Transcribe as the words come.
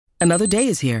Another day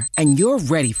is here, and you're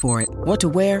ready for it. What to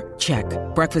wear? Check.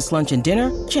 Breakfast, lunch, and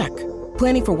dinner? Check.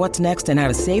 Planning for what's next and how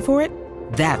to save for it?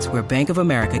 That's where Bank of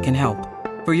America can help.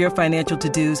 For your financial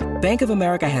to-dos, Bank of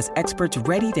America has experts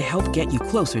ready to help get you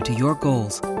closer to your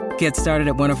goals. Get started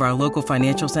at one of our local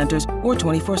financial centers or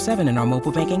 24/7 in our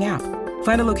mobile banking app.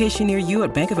 Find a location near you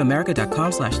at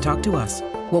bankofamerica.com/talktous.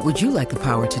 What would you like the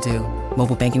power to do?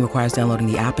 Mobile banking requires downloading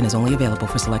the app and is only available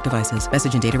for select devices.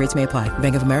 Message and data rates may apply.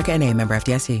 Bank of America N.A., member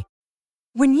FDIC.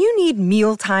 When you need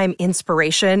mealtime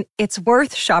inspiration, it's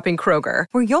worth shopping Kroger,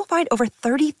 where you'll find over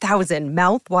 30,000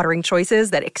 mouth-watering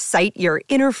choices that excite your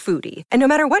inner foodie. And no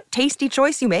matter what tasty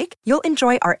choice you make, you'll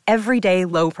enjoy our everyday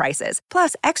low prices,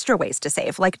 plus extra ways to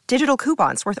save, like digital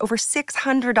coupons worth over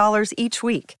 $600 each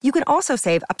week. You can also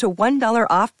save up to $1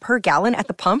 off per gallon at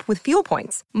the pump with fuel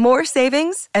points. More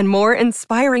savings and more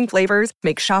inspiring flavors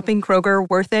make shopping Kroger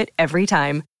worth it every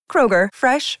time. Kroger,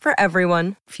 fresh for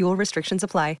everyone. Fuel restrictions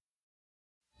apply.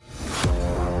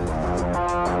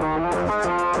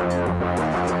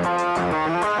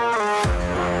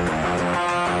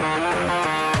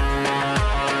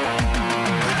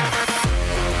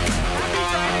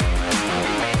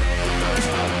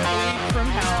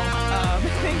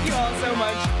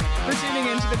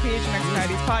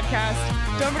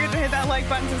 Podcast. Don't forget to hit that like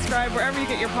button, subscribe wherever you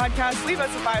get your podcasts. Leave us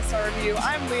a 5-star review.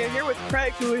 I'm Leah here with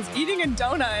Craig, who is eating a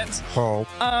donut.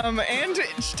 And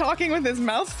talking with his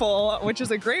mouth full, which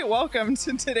is a great welcome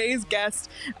to today's guest,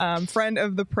 friend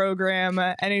of the program,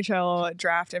 NHL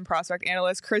Draft and Prospect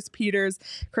Analyst, Chris Peters.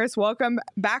 Chris, welcome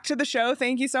back to the show.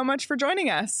 Thank you so much for joining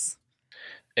us.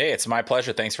 Hey, it's my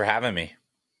pleasure. Thanks for having me.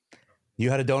 You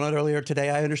had a donut earlier today,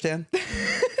 I understand?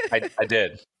 I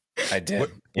did.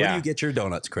 Where do you get your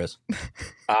donuts, Chris?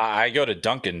 I go to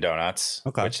Dunkin' Donuts,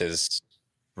 Okay. which is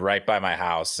right by my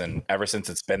house. And ever since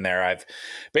it's been there, I've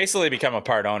basically become a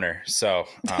part owner. So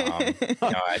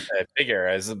I figure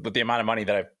as with the amount of money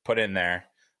that I've put in there,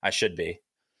 I should be.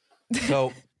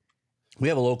 So we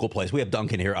have a local place. We have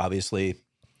Dunkin' here, obviously.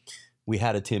 We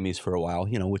had a Timmy's for a while,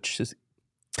 which is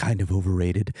kind of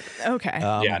overrated. Okay.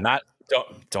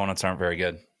 Donuts aren't very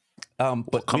good.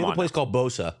 But we have a place called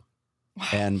Bosa.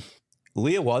 And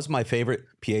Leah was my favorite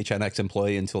PHNX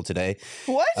employee until today.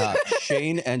 What?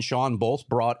 Shane and Sean both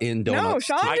brought in donuts.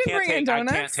 No, Sean did bring in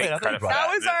donuts. I can't take credit for That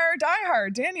that. was our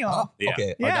diehard, Daniel. Oh,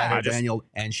 okay. Yeah. Our Daniel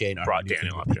and Shane are brought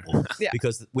Daniel up here. Yeah.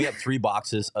 Because we have 3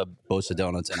 boxes of Bosa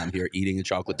donuts, and I'm here eating a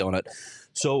chocolate donut.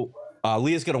 So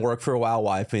Leah's going to work for a while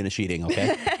I finish eating,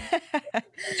 okay?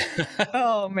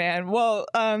 Oh, man. Well,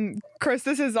 Chris,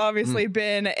 this has obviously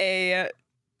been a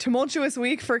tumultuous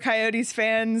week for Coyotes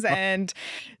fans, and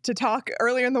to talk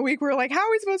earlier in the week, we were like, how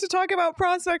are we supposed to talk about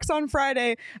prospects on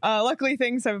Friday? Luckily,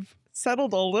 things have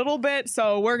settled a little bit,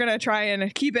 so we're going to try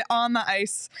and keep it on the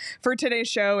ice for today's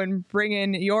show and bring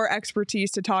in your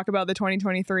expertise to talk about the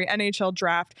 2023 NHL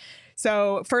Draft.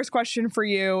 So first question for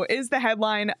you, is the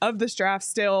headline of this draft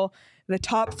still the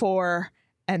top 4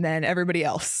 and then everybody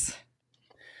else?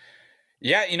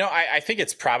 Yeah, I think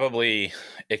it's probably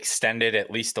extended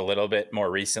at least a little bit more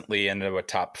recently into a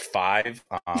top 5.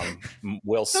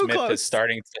 Will So Smith close. is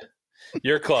starting to.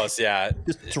 You're close, yeah.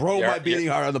 Just throw my beating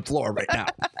heart on the floor right now.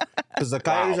 Because the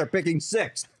Coyotes are picking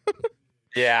 6th.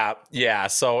 Yeah.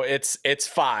 So it's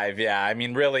 5. Yeah, I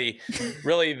mean, really,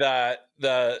 the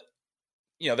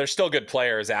there's still good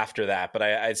players after that, but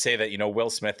I'd say that, Will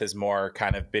Smith has more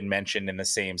kind of been mentioned in the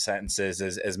same sentences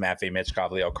as Matvei Michkov,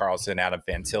 Leo Carlson, Adam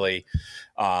Fantilli.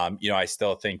 I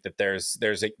still think that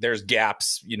there's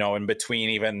gaps, in between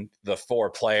even the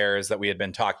 4 players that we had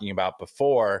been talking about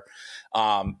before.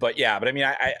 But I mean,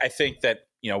 I think that,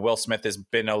 Will Smith has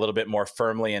been a little bit more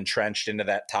firmly entrenched into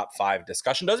that top 5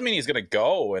 discussion. Doesn't mean he's going to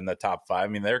go in the top 5. I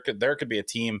mean, there could be a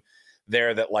team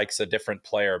there that likes a different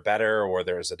player better, or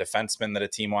there's a defenseman that a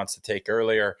team wants to take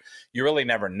earlier. You really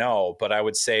never know. But I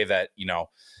would say that,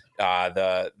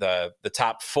 the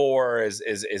top 4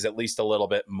 is at least a little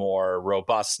bit more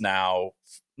robust now.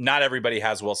 Not everybody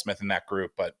has Will Smith in that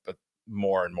group, but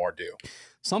more and more do.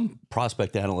 Some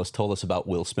prospect analyst told us about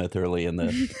Will Smith early in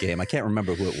the game. I can't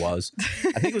remember who it was.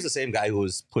 I think it was the same guy who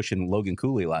was pushing Logan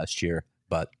Cooley last year,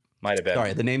 but might have been.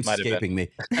 Sorry, the name's escaping me.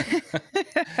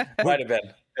 Might have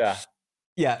been. Yeah.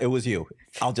 Yeah, it was you.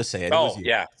 I'll just say it. Oh, it was you.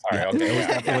 yeah. Sorry. Okay. It was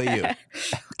definitely you.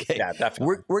 Okay. Yeah,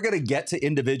 definitely. We're going to get to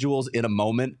individuals in a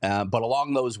moment, but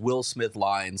along those Will Smith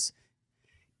lines,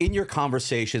 in your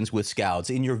conversations with scouts,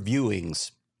 in your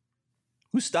viewings,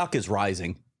 whose stock is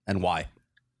rising and why?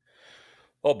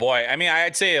 Oh boy. I mean,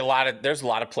 I'd say there's a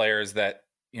lot of players that,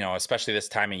 especially this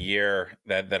time of year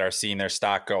that are seeing their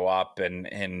stock go up,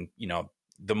 and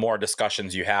the more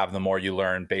discussions you have, the more you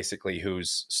learn basically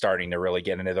who's starting to really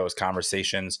get into those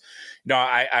conversations.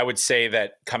 I would say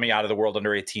that coming out of the World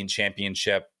Under-18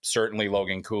 Championship, certainly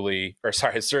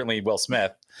certainly Will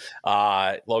Smith.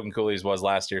 Logan Cooley's was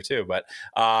last year too, but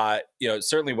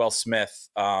certainly Will Smith,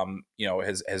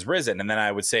 has risen. And then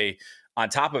I would say on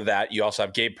top of that, you also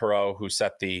have Gabe Perreault, who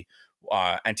set the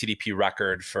NTDP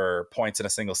record for points in a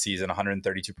single season,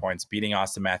 132 points, beating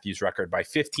Austin Matthews' record by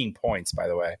 15 points, by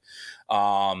the way.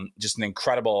 Just an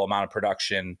incredible amount of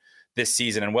production this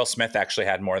season. And Will Smith actually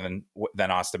had more than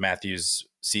Austin Matthews'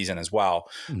 season as well.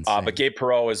 But Gabe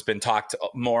Perreault has been talked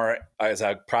more as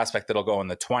a prospect that'll go in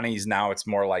the 20s. Now it's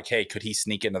more like, hey, could he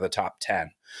sneak into the top 10?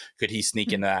 Could he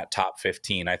sneak into that top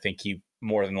 15? I think he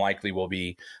more than likely will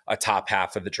be a top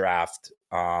half of the draft,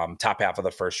 top half of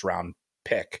the first round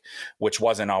pick, which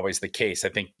wasn't always the case. I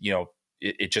think,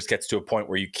 it just gets to a point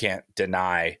where you can't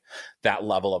deny that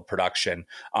level of production.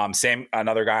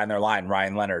 Another guy on their line,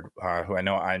 Ryan Leonard, who I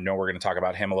know we're going to talk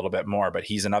about him a little bit more, but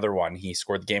he's another one. He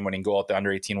scored the game-winning goal at the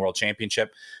Under-18 World Championship.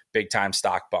 Big time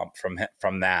stock bump from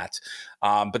that.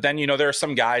 But then, there are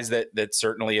some guys that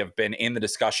certainly have been in the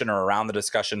discussion or around the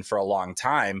discussion for a long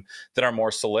time that are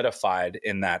more solidified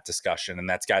in that discussion. And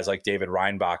that's guys like David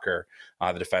Reinbacher,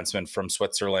 the defenseman from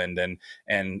Switzerland,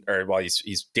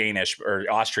 he's Danish or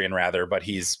Austrian rather, but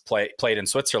he's played in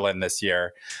Switzerland this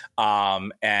year. So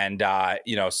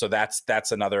that's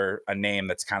a name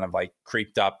that's kind of like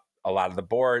creeped up a lot of the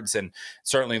boards, and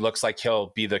certainly looks like he'll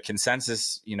be the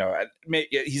consensus.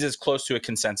 He's as close to a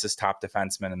consensus top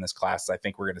defenseman in this class as I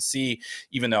think we're going to see,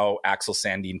 even though Axel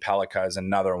Sandin Pellikka is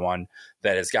another one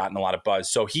that has gotten a lot of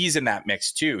buzz. So he's in that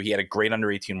mix too. He had a great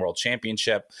Under-18 World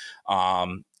Championship.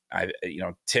 Tim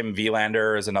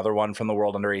Wielander is another one from the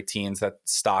World Under-18s that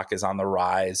stock is on the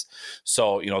rise.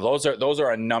 So, those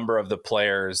are a number of the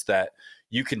players that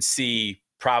you can see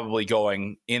probably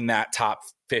going in that top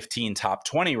 15, top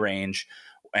 20 range,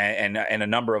 and a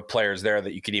number of players there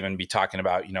that you could even be talking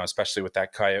about, especially with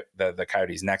that the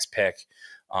Coyotes' next pick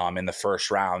in the first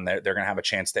round. They're going to have a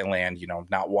chance to land,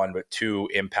 not one, but two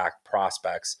impact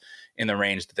prospects in the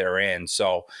range that they're in.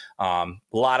 So a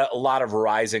lot of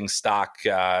rising stock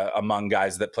among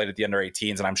guys that played at the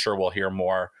Under-18s, and I'm sure we'll hear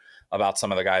more about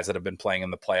some of the guys that have been playing in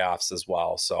the playoffs as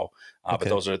well. So, But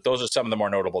those are some of the more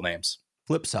notable names.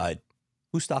 Flip side,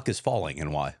 whose stock is falling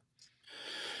and why?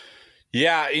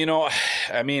 Yeah,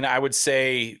 I would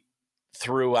say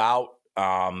throughout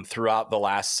the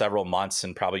last several months,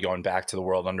 and probably going back to the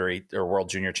World Under-8 or World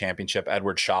Junior Championship,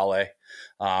 Edward Chalet,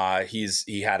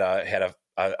 he had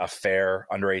a fair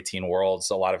Under-18 Worlds.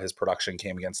 A lot of his production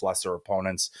came against lesser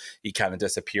opponents. He kind of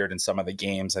disappeared in some of the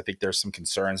games. I think there's some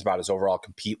concerns about his overall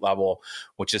compete level,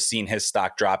 which has seen his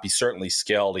stock drop. He's certainly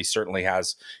skilled. He certainly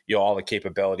has all the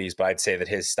capabilities, but I'd say that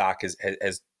his stock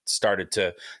has started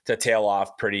to tail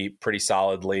off pretty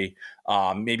solidly.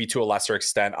 Maybe to a lesser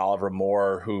extent, Oliver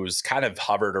Moore, who's kind of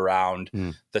hovered around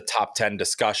the top 10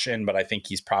 discussion, but I think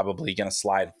he's probably going to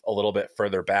slide a little bit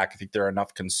further back. I think there are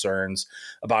enough concerns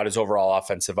about his overall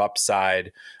offensive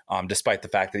upside, despite the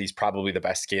fact that he's probably the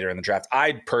best skater in the draft.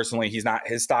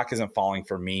 His stock isn't falling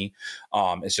for me.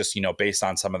 It's just, based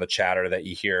on some of the chatter that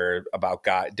you hear about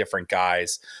different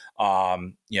guys.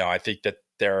 I think that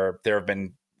there have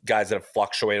been guys that have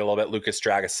fluctuated a little bit. Lucas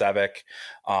Dragicevic,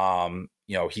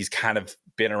 he's kind of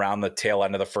been around the tail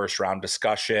end of the first round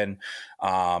discussion.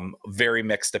 Very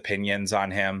mixed opinions on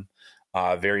him.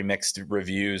 Very mixed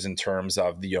reviews in terms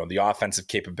of the offensive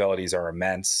capabilities are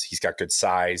immense. He's got good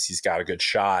size. He's got a good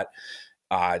shot.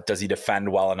 Does he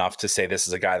defend well enough to say this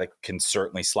is a guy that can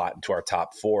certainly slot into our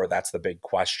top four? That's the big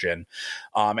question.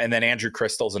 And then Andrew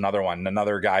Crystal's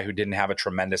another guy who didn't have a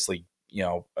tremendously,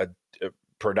 a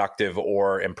productive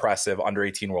or impressive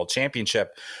Under-18 World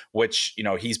Championship, which,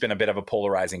 he's been a bit of a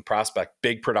polarizing prospect.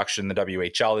 Big production in the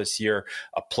WHL this year,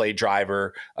 a play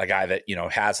driver, a guy that,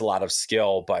 has a lot of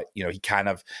skill, but, he kind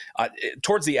of,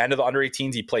 towards the end of the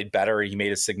Under-18s, he played better. He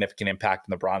made a significant impact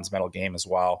in the bronze medal game as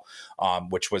well,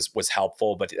 which was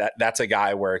helpful. But that's a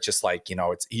guy where it's just like,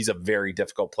 he's a very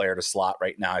difficult player to slot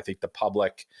right now. I think the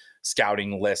public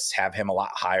scouting lists have him a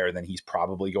lot higher than he's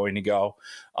probably going to go.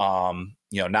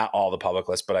 Not all the public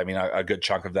lists, but I mean a good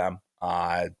chunk of them,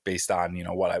 based on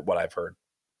what I've heard.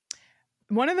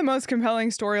 One of the most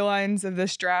compelling storylines of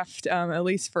this draft, at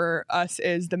least for us,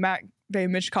 is the Matvei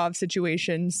Michkov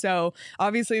situation. So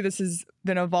obviously this has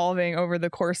been evolving over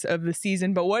the course of the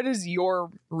season, but what is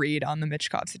your read on the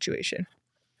Michkov situation?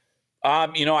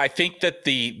 I think that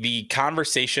the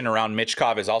conversation around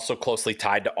Michkov is also closely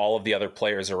tied to all of the other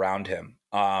players around him.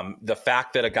 The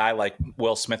fact that a guy like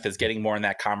Will Smith is getting more in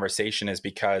that conversation is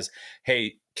because,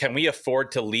 hey, can we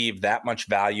afford to leave that much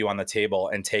value on the table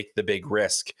and take the big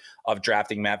risk of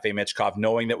drafting Matvei Michkov,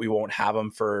 knowing that we won't have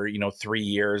him for 3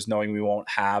 years, knowing we won't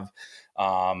have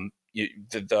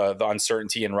the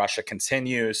uncertainty in Russia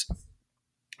continues.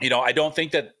 I don't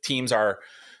think that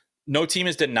no team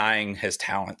is denying his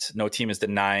talent. No team is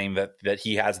denying that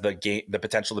he has the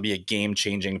potential to be a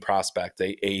game-changing prospect,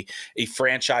 a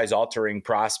franchise-altering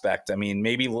prospect. I mean,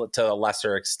 maybe to a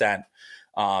lesser extent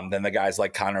than the guys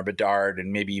like Connor Bedard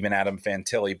and maybe even Adam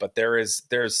Fantilli. But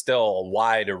there's still a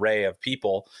wide array of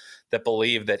people that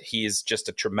believe that he's just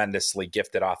a tremendously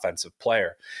gifted offensive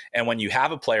player. And when you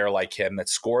have a player like him that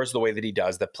scores the way that he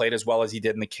does, that played as well as he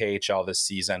did in the KHL this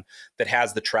season, that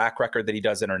has the track record that he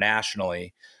does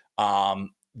internationally,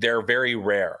 they're very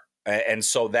rare. And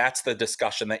so that's the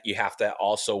discussion that you have to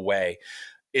also weigh.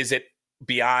 Is it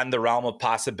beyond the realm of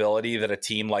possibility that a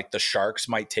team like the Sharks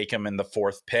might take him in the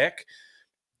 4th pick?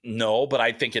 No, but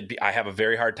I think I have a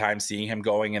very hard time seeing him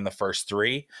going in the first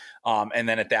 3. And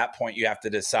then at that point you have to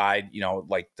decide,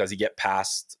 does he get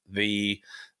past the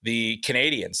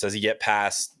Canadians? Does he get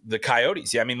past the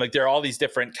Coyotes? Yeah, I mean, there are all these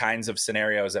different kinds of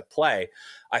scenarios at play.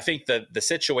 I think that the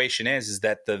situation is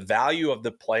that the value of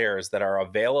the players that are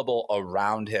available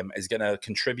around him is going to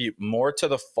contribute more to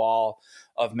the fall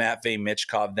of Matvei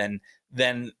Michkov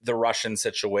than the Russian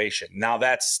situation. Now,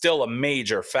 that's still a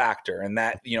major factor. And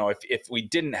that, if we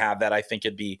didn't have that, I think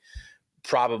it'd be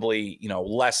probably,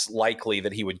 less likely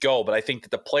that he would go. But I think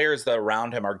that the players that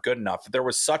around him are good enough. If there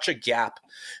was such a gap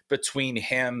between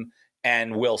him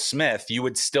and Will Smith, you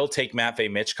would still take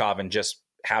Matvei Michkov and just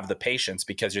have the patience,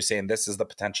 because you're saying this is the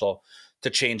potential to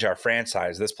change our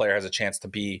franchise. This player has a chance to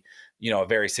be, a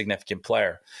very significant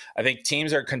player. I think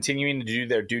teams are continuing to do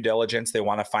their due diligence. They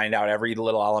want to find out every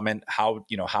little element. How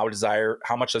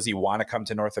much does he want to come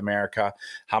to North America?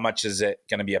 How much is it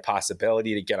going to be a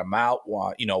possibility to get him out?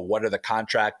 What are the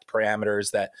contract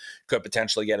parameters that could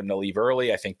potentially get him to leave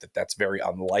early? I think that that's very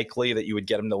unlikely that you would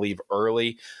get him to leave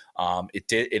early.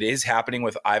 It is happening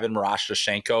with Ivan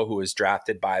Marashchenko, who was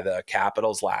drafted by the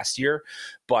Capitals last year,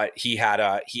 but he had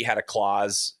a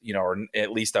clause, or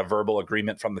at least a verbal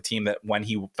agreement from the team that when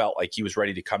he felt like he was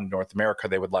ready to come to North America,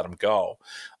 they would let him go.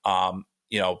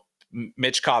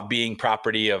 Michkov being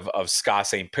property of SKA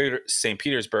St.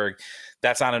 Petersburg,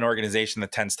 that's not an organization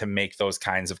that tends to make those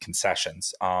kinds of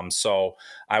concessions. So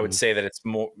I would say that it's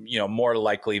more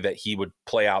likely that he would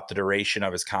play out the duration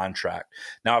of his contract.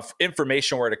 Now, if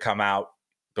information were to come out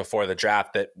before the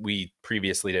draft that we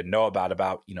previously didn't know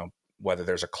about, whether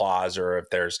there's a clause or if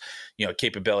there's,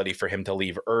 capability for him to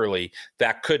leave early,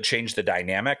 that could change the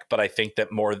dynamic. But I think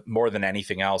that more than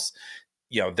anything else,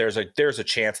 there's a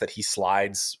chance that he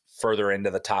slides further into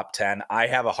the top 10. I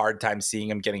have a hard time seeing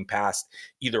him getting past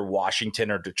either Washington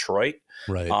or Detroit.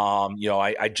 Right. I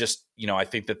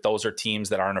think that those are teams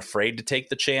that aren't afraid to take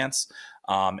the chance,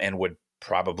 and would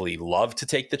probably love to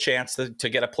take the chance to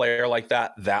get a player like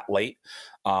that late.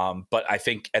 But I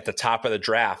think at the top of the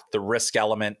draft, the risk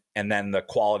element and then the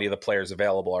quality of the players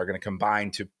available are going to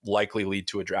combine to likely lead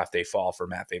to a draft day fall for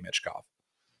Matvei Michkov.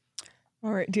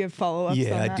 All right. Do you have follow-ups?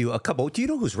 Yeah, on I that? do. A couple. Do you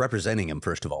know who's representing him,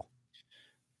 first of all?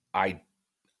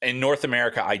 In North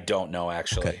America, I don't know,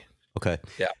 actually. Okay.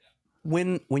 Yeah.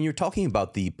 When you're talking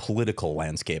about the political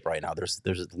landscape right now, there's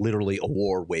literally a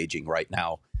war waging right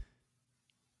now.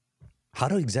 How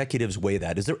do executives weigh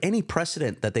that? Is there any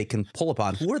precedent that they can pull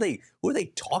upon? Who are they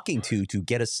talking to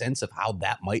get a sense of how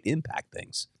that might impact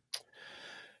things?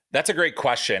 That's a great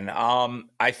question.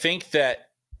 I think that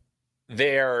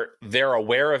they're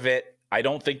aware of it. I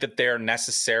don't think that they're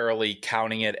necessarily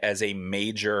counting it as a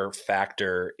major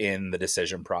factor in the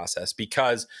decision process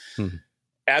because,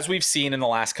 as we've seen in the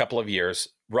last couple of years,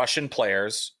 Russian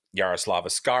players, Yaroslav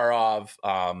Askarov,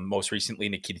 most recently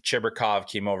Nikita Chibrikov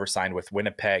came over, signed with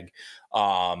Winnipeg.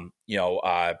 Shahir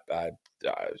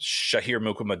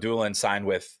Mukhamadullin signed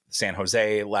with San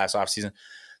Jose last offseason.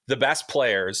 The best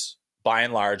players, by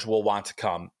and large, will want to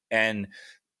come. And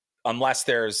unless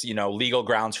there's, legal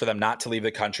grounds for them not to leave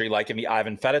the country, like in the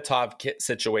Ivan Fedotov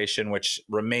situation, which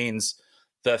remains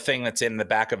the thing that's in the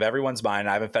back of everyone's mind.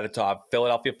 Ivan Fedotov,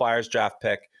 Philadelphia Flyers draft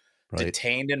pick, right,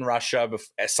 detained in Russia,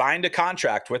 signed a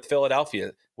contract with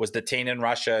Philadelphia, was detained in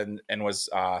Russia and was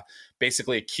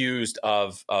basically accused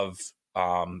of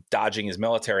dodging his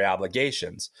military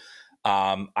obligations.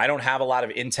 I don't have a lot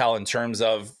of intel in terms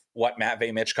of what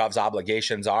Matvei Michkov's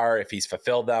obligations are, if he's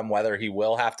fulfilled them, whether he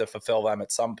will have to fulfill them at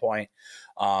some point.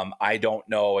 I don't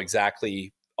know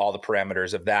exactly all the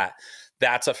parameters of that.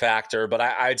 that's a factor. But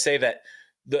I'd say that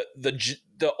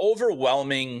the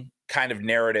overwhelming kind of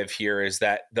narrative here is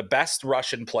that the best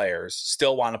Russian players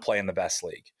still want to play in the best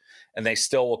league, and they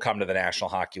still will come to the National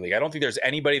Hockey League. I don't think there's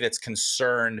anybody that's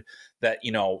concerned that,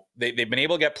 they've been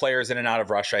able to get players in and out of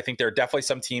Russia. I think there are definitely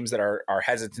some teams that are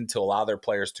hesitant to allow their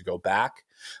players to go back,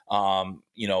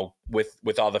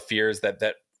 with all the fears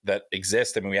that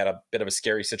exist. I mean, we had a bit of a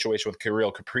scary situation with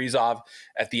Kirill Kaprizov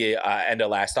at the end of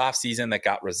last offseason that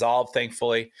got resolved,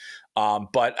 thankfully.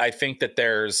 But I think that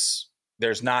there's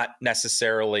not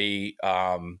necessarily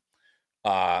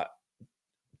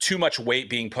too much weight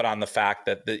being put on the fact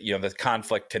that the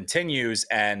conflict continues,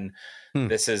 and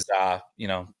this is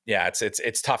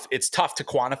it's tough. It's tough to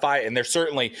quantify, and there's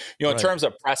certainly in terms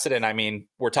of precedent. I mean,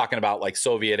 we're talking about like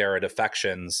Soviet era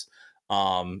defections.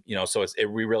 So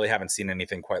we really haven't seen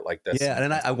anything quite like this. Yeah,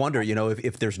 and I wonder,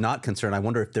 if there's not concern, I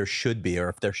wonder if there should be, or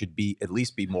if there should be at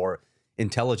least be more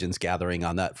intelligence gathering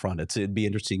on that front. It'd be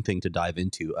an interesting thing to dive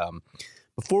into.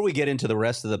 Before we get into the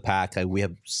rest of the pack, we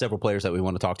have several players that we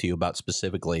want to talk to you about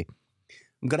specifically.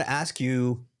 I'm going to ask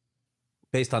you,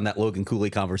 based on that Logan Cooley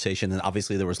conversation, and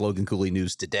obviously there was Logan Cooley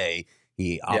news today.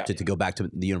 He opted to go back to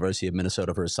the University of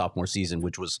Minnesota for his sophomore season,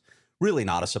 which was really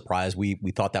not a surprise. We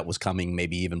thought that was coming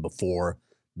maybe even before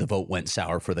the vote went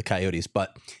sour for the Coyotes.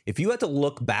 But if you had to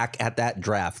look back at that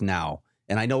draft now,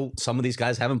 and I know some of these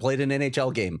guys haven't played an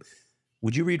NHL game,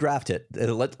 would you redraft it?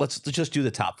 Let's just do the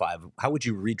top 5. How would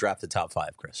you redraft the top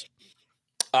 5, Chris?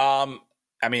 I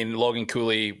mean, Logan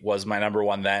Cooley was my number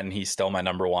 1 then. He's still my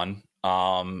number 1.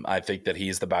 I think that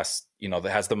he's the best, that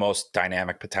has the most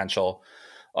dynamic potential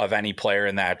of any player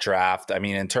in that draft. I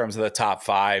mean, in terms of the top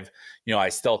 5, I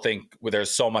still think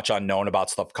there's so much unknown about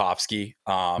Slavkovsky.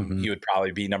 He would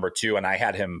probably be number 2, and I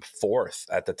had him 4th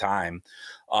at the time.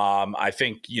 I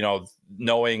think,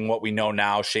 knowing what we know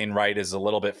now, Shane Wright is a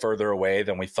little bit further away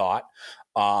than we thought.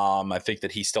 I think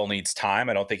that he still needs time.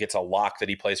 I don't think it's a lock that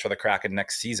he plays for the Kraken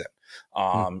next season.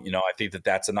 I think that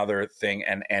that's another thing.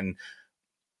 And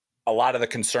a lot of the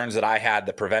concerns that I had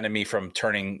that prevented me from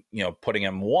putting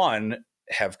him 1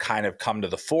 have kind of come to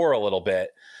the fore a little bit.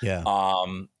 Yeah.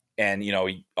 And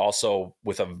he also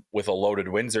with a loaded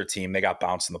Windsor team, they got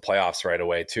bounced in the playoffs right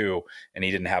away too, and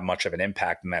he didn't have much of an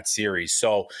impact in that series.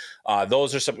 So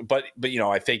those are some, but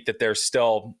I think that there's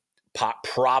still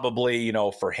probably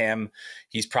for him,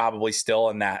 he's probably still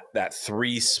in that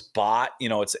 3 spot.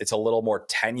 It's a little more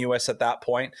tenuous at that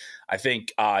point. I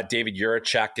think David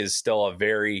Juracek is still a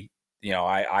very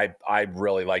I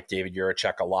really like David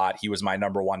Juracek a lot. He was my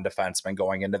number 1 defenseman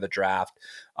going into the draft.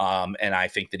 And I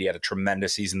think that he had a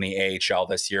tremendous season in the AHL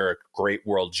this year, great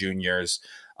World Juniors.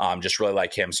 Just really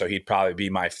like him. So he'd probably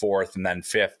be my 4th, and then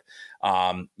 5th,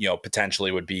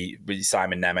 potentially would be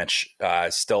Simon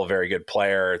Nemec, still a very good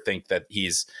player. I think that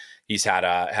he's had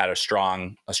a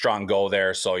strong go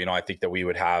there. So, I think that we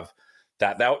would have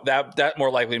that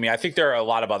more likely to me. I think there are a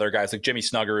lot of other guys like Jimmy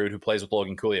Snuggerud, who plays with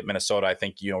Logan Cooley at Minnesota. I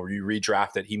think, you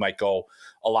redraft it, he might go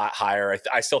a lot higher.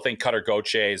 I still think Cutter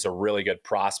Gauthier is a really good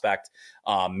prospect.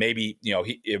 Maybe,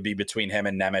 it would be between him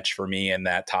and Nemec for me in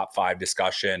that top 5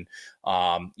 discussion.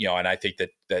 And I think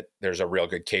that there's a real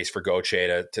good case for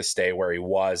Gauthier to stay where he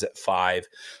was at 5.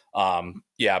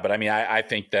 But I mean, I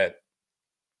think that,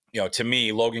 to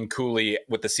me, Logan Cooley,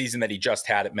 with the season that he just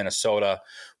had at Minnesota,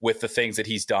 with the things that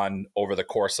he's done over the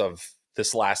course of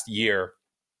this last year,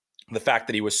 the fact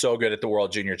that he was so good at the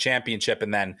World Junior Championship,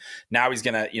 and then now he's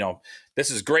going to,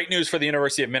 this is great news for the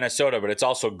University of Minnesota, but it's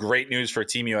also great news for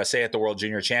Team USA at the World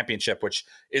Junior Championship, which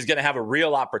is going to have a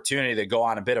real opportunity to go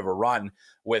on a bit of a run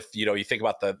with, you think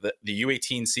about the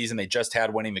U18 season they just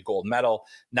had winning the gold medal.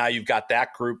 Now you've got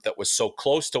that group that was so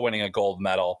close to winning a gold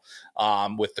medal,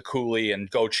 with the Cooley and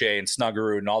Gauthier and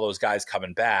Snuggerud and all those guys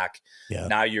coming back. Yeah.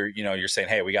 Now you're saying,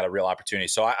 hey, we got a real opportunity.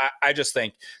 So I just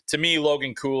think, to me,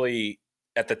 Logan Cooley,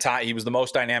 at the time, he was the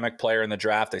most dynamic player in the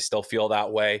draft. I still feel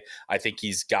that way. I think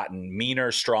he's gotten meaner,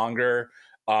 stronger.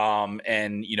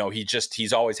 And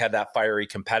he's always had that fiery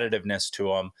competitiveness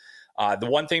to him. The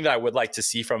one thing that I would like to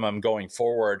see from him going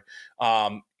forward,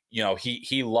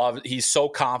 he's so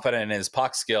confident in his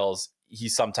puck skills. He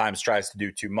sometimes tries to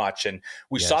do too much. And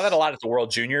we saw that a lot at the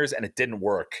World Juniors, and it didn't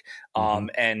work.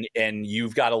 And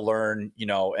you've got to learn,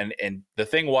 and the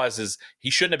thing is he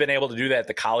shouldn't have been able to do that at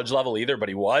the college level either, but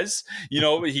he was,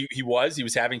 he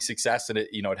was having success, and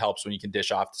it helps when you can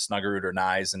dish off to Snuggerud or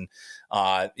Nyes, and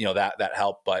that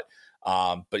helped. But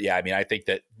yeah, I mean, I think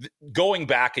that going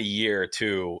back a year or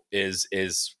two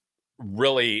is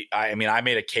really, I mean, I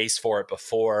made a case for it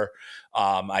before.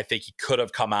 I think he could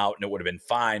have come out and it would have been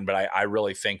fine, but I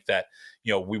really think that,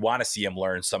 we want to see him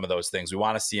learn some of those things. We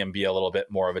want to see him be a little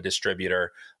bit more of a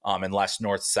distributor, and less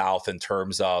north-south in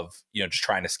terms of, just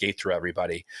trying to skate through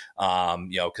everybody,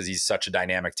 because he's such a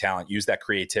dynamic talent. Use that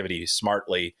creativity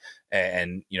smartly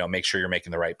and make sure you're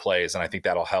making the right plays. And I think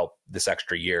that'll help this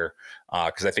extra year,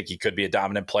 because I think he could be a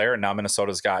dominant player. And now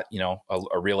Minnesota's got,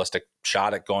 a realistic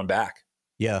shot at going back.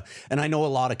 Yeah. And I know a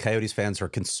lot of Coyotes fans are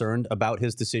concerned about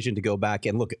his decision to go back.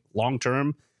 And look, long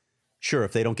term, sure,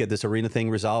 if they don't get this arena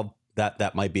thing resolved,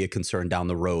 that might be a concern down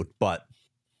the road. But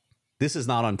this is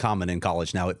not uncommon in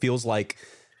college now. It feels like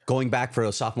going back for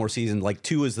a sophomore season, like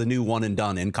 2 is the new one and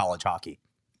done in college hockey.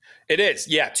 It is.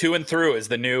 Yeah. 2 and through is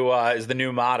the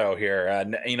new motto here.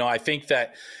 And, I think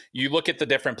that you look at the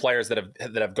different players that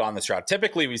have gone this route.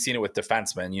 Typically we've seen it with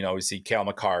defensemen. We see Cale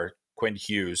Makar, Quinn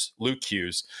Hughes, Luke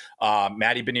Hughes,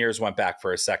 Matty Beniers went back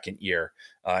for a second year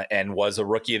and was a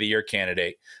Rookie of the Year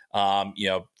candidate.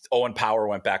 Owen Power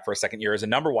went back for a second year as a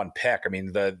number 1 pick. I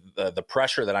mean, the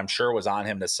pressure that I'm sure was on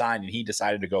him to sign, and he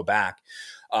decided to go back.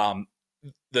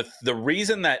 The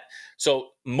reason that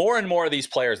more and more of these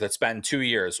players that spend 2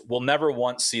 years will never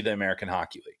once see the American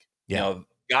Hockey League. Yeah.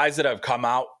 Guys that have come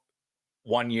out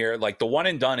 1 year, like the one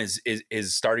and done is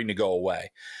starting to go away.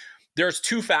 There's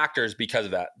 2 factors because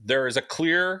of that. There is a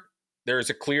clear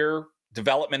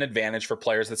development advantage for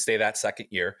players that stay that second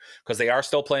year, because they are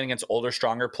still playing against older,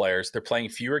 stronger players. They're playing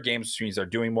fewer games, which means they're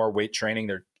doing more weight training.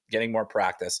 They're getting more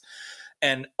practice,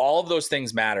 and all of those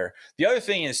things matter. The other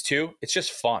thing is too, it's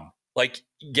just fun. Like,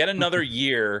 get another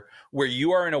year where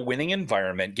you are in a winning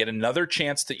environment, get another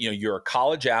chance to, you're a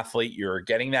college athlete, you're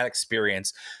getting that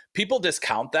experience. People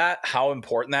discount that, how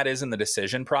important that is in the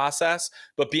decision process.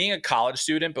 But being a college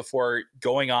student before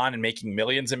going on and making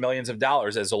millions and millions of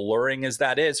dollars, as alluring as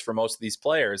that is for most of these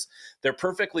players, they're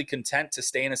perfectly content to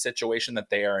stay in a situation that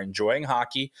they are enjoying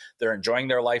hockey, they're enjoying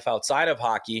their life outside of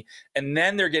hockey, and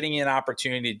then they're getting an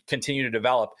opportunity to continue to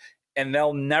develop. And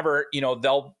they'll never,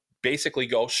 they'll basically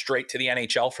go straight to the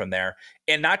NHL from there,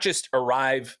 and not just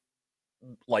arrive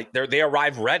like they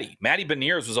arrive ready. Matty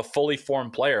Beniers was a fully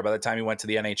formed player by the time he went to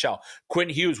the NHL. Quinn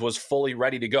Hughes was fully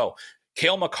ready to go.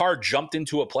 Cale Makar jumped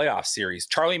into a playoff series.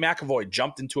 Charlie McAvoy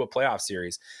jumped into a playoff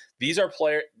series. These are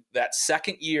players that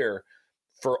second year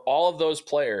for all of those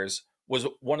players was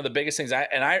one of the biggest things.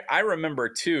 I remember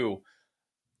too,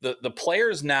 the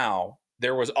players now,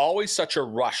 there was always such a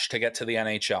rush to get to the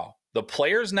NHL. The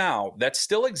players now, that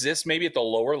still exists maybe at the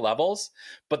lower levels,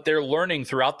 but they're learning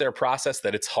throughout their process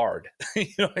that it's hard.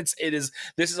 This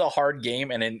is a hard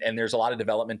game, and there's a lot of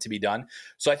development to be done.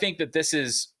 So I think that this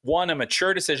is, one, a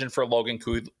mature decision for Logan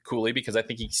Cooley, because I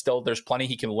think there's plenty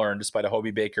he can learn despite a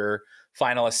Hobey Baker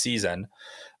finalist season.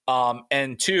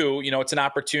 And 2, it's an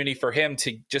opportunity for him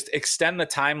to just extend the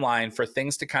timeline for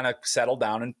things to kind of settle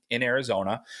down in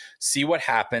Arizona, see what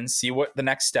happens, see what the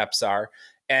next steps are.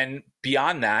 And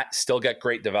beyond that, still get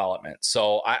great development.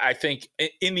 So I think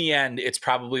in the end, it's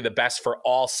probably the best for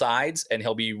all sides, and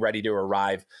he'll be ready to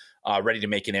arrive, ready to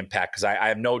make an impact, because I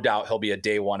have no doubt he'll be a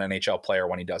day 1 NHL player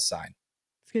when he does sign.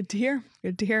 It's good to hear.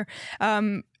 Good to hear.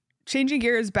 Changing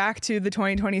gears back to the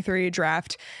 2023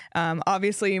 draft.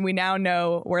 Obviously, we now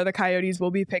know where the Coyotes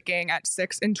will be picking at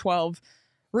 6 and 12.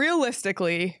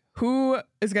 Realistically, who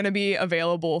is going to be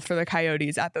available for the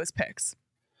Coyotes at those picks?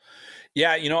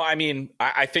 Yeah,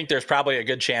 I think there's probably a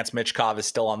good chance Michkov is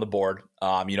still on the board.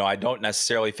 I don't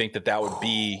necessarily think that would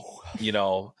be,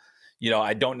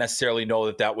 I don't necessarily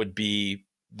know that would be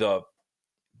the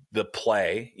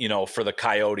play, for the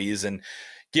Coyotes. And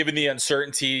given the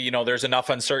uncertainty, there's enough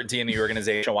uncertainty in the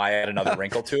organization why add another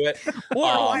wrinkle to it. Or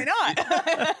why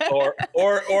not?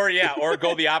 or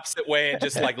go the opposite way and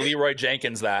just like Leroy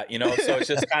Jenkins that, so it's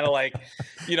just kind of like,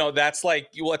 that's like,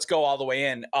 let's go all the way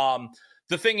in.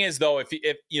 The thing is, though, if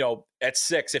at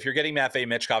 6, if you're getting Matvei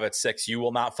Michkov at 6, you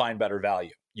will not find better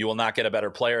value. You will not get a better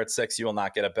player at 6. You will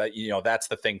not get a bet. That's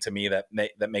the thing to me that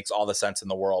makes all the sense in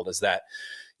the world, is that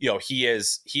he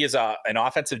is an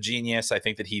offensive genius. I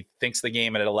think that he thinks the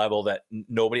game at a level that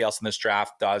nobody else in this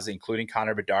draft does, including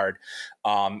Connor Bedard,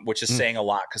 which is saying a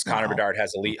lot, because Connor Bedard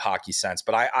has elite hockey sense.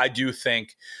 But I do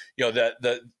think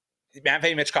the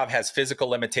Matvei Michkov has physical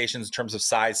limitations in terms of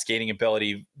size, skating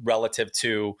ability relative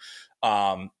to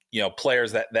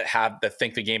players that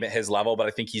think the game at his level. But I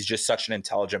think he's just such an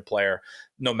intelligent player.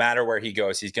 No matter where he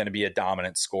goes, he's going to be a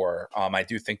dominant scorer. I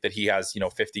do think that he has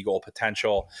 50 goal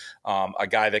potential, a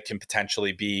guy that can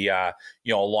potentially be a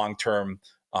long-term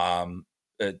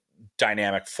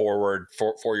dynamic forward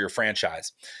for your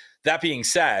franchise. That being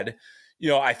said,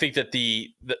 I think that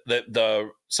the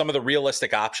some of the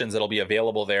realistic options that'll be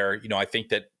available there, I think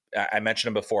that I mentioned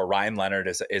him before. Ryan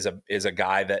Leonard is a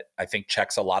guy that I think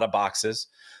checks a lot of boxes.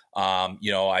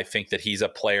 I think that he's a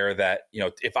player that,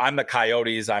 if I'm the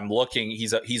Coyotes, I'm looking,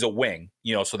 he's a wing,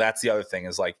 so that's the other thing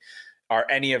is like, are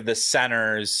any of the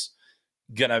centers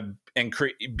gonna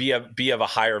be of a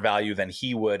higher value than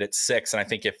he would at 6? And I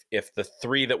think if the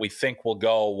 3 that we think will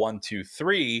go 1, 2,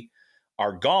 3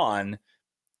 are gone,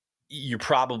 you're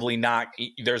probably not.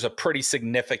 There's a pretty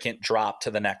significant drop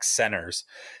to the next centers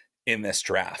in this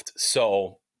draft.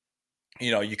 So,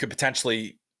 you could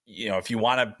potentially, if you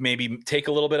want to maybe take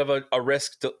a little bit of a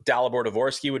risk, Dalibor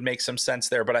Dvorsky would make some sense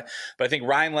there. But I think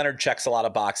Ryan Leonard checks a lot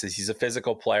of boxes. He's a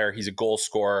physical player. He's a goal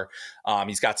scorer.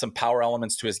 He's got some power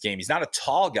elements to his game. He's not a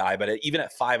tall guy, but even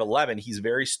at 5'11", he's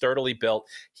very sturdily built.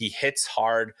 He hits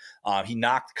hard. He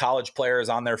knocked college players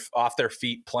off their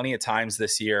feet plenty of times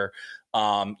this year.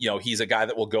 He's a guy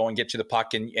that will go and get you the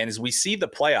puck. And as we see the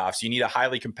playoffs, you need a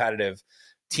highly competitive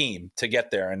team to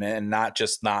get there, and not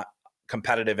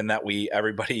competitive in that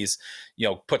everybody's,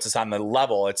 puts us on the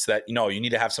level. It's that, you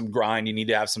need to have some grind. You need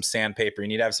to have some sandpaper. You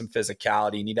need to have some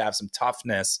physicality. You need to have some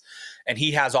toughness. And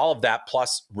he has all of that,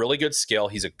 plus really good skill.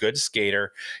 He's a good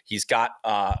skater. He's got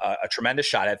a tremendous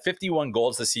shot. Had 51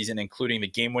 goals this season, including the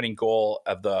game-winning goal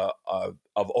of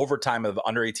overtime of the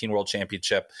Under-18 World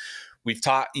Championship. We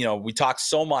talk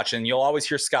so much, and you'll always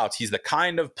hear scouts. He's the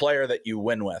kind of player that you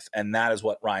win with, and that is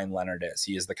what Ryan Leonard is.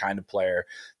 He is the kind of player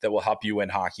that will help you win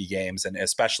hockey games, and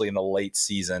especially in the late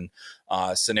season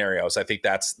scenarios. I think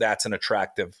that's an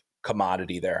attractive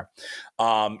commodity there.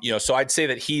 So I'd say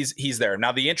that he's there.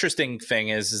 Now, the interesting thing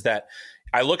is that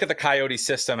I look at the Coyote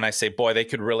system and I say, boy, they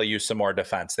could really use some more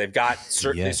defense. They've got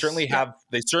they certainly have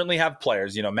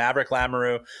players, Maverick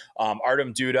Lamoureux,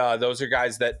 Artem Duda. Those are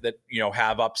guys that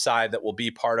have upside that will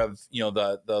be part of,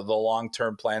 the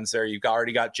long-term plans there. You've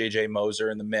already got JJ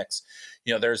Moser in the mix.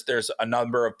 There's a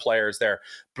number of players there,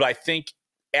 but I think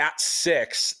at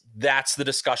 6, that's the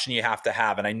discussion you have to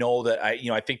have. And I know that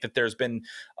I think that there's been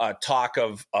talk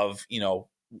of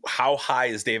how high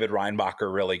is David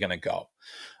Reinbacher really going to go?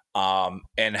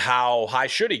 And how high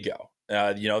should he go?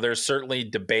 There's certainly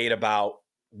debate about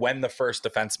when the first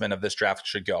defenseman of this draft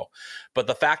should go. But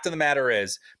the fact of the matter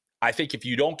is, I think if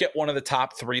you don't get one of the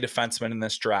top 3 defensemen in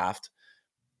this draft,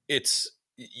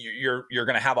 you're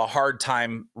going to have a hard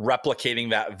time replicating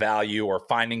that value or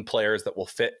finding players that will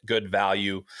fit good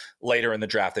value later in the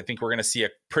draft. I think we're going to see a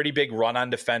pretty big run on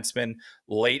defensemen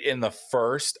late in the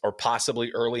first or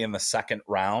possibly early in the second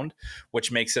round,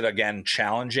 which makes it, again,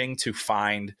 challenging to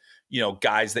find,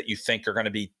 guys that you think are going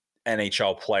to be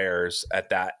NHL players at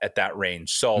that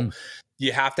range. So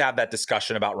you have to have that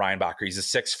discussion about Reinbacher. He's a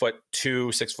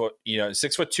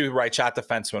 6'2" right shot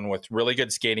defenseman with really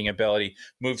good skating ability,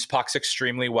 moves pucks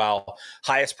extremely well,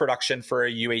 highest production for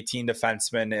a U18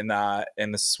 defenseman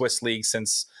in the Swiss league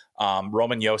since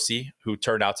Roman Josi, who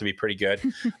turned out to be pretty good.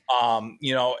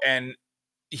 And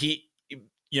he,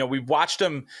 we've watched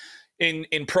him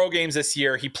in pro games this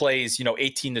year. He plays,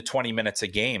 18 to 20 minutes a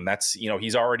game. That's,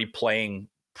 he's already playing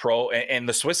pro, and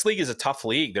the Swiss league is a tough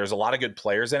league. There's a lot of good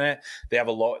players in it.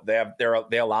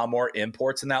 They allow more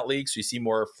imports in that league. So you see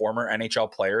more former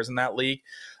NHL players in that league.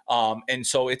 And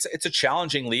so it's a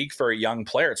challenging league for a young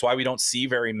player. It's why we don't see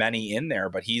very many in there,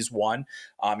 but he's one.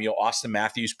 Austin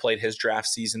Matthews played his draft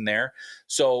season there.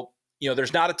 So,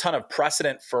 there's not a ton of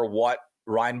precedent for what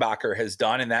Reinbacher has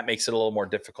done, and that makes it a little more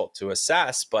difficult to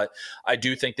assess. But I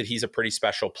do think that he's a pretty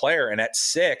special player. And at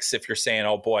 6, if you're saying,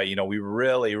 oh boy, we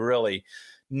really, really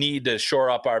need to shore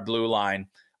up our blue line,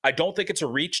 I don't think it's a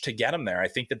reach to get him there. I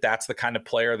think that that's the kind of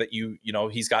player that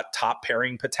he's got top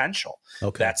pairing potential.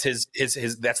 Okay. That's his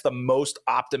that's the most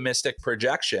optimistic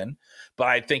projection, but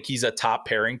I think he's a top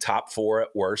pairing, top 4 at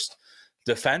worst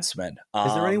defenseman.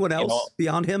 Is there anyone else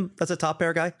beyond him that's a top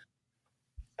pair guy?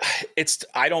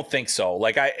 I don't think so.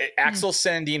 Like Axel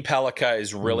Sandin Pellikka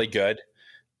is really good.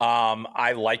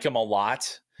 I like him a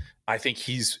lot. I think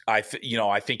I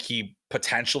think he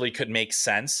potentially could make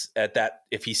sense at that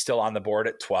if he's still on the board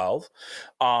at 12.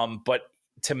 But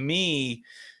to me,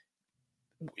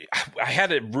 I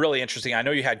had a really interesting, I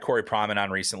know you had Corey Proman on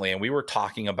recently, and we were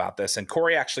talking about this, and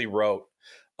Corey actually wrote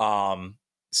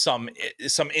some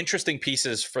interesting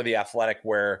pieces for The Athletic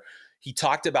where he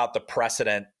talked about the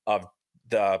precedent of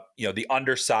the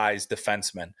undersized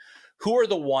defensemen. Who are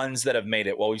the ones that have made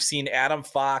it? Well, we've seen Adam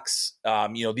Fox.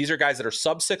 These are guys that are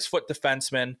sub 6 foot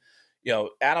defensemen.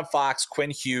 Adam Fox, Quinn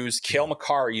Hughes, Cale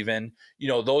Makar, even.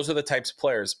 Those are the types of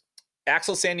players.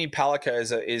 Axel Sandin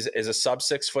Pellikka is a sub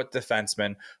 6 foot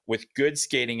defenseman with good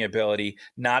skating ability,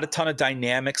 not a ton of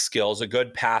dynamic skills, a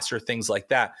good passer, things like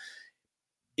that.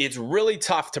 it's really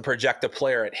tough to project a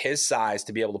player at his size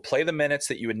to be able to play the minutes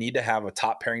that you would need to have a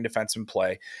top pairing defenseman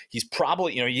play. He's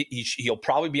probably, he'll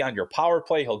probably be on your power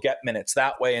play. He'll get minutes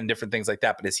that way and different things like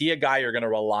that. But is he a guy you're going to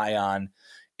rely on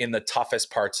in the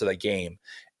toughest parts of the game?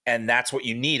 And that's what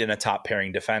you need in a top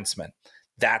pairing defenseman.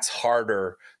 That's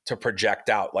harder to project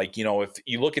out. Like, if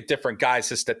you look at different guys,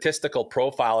 his statistical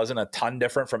profile isn't a ton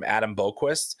different from Adam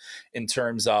Boquist in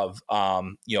terms of,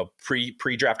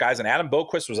 pre-draft guys. And Adam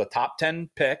Boquist was a top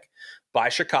 10 pick by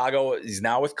Chicago. He's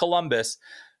now with Columbus,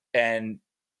 and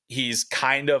he's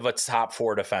kind of a top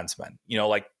 4 defenseman,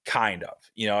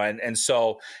 and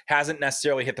so hasn't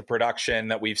necessarily hit the production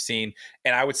that we've seen.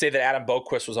 And I would say that Adam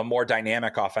Boquist was a more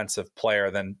dynamic offensive player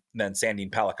than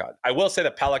Sandin Pellikka. I will say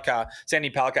that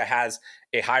Sandin Pellikka has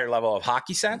a higher level of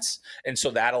hockey sense. And so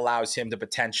that allows him to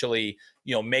potentially,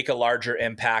 make a larger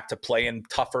impact, to play in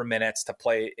tougher minutes, to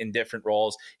play in different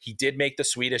roles. He did make the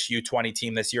Swedish U20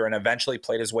 team this year and eventually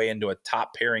played his way into a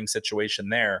top pairing situation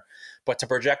there. But to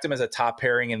project him as a top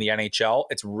pairing in the NHL,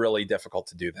 it's really difficult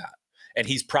to do that. And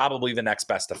he's probably the next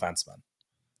best defenseman.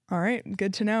 All right.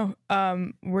 Good to know.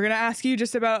 We're going to ask you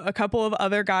just about a couple of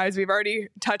other guys. We've already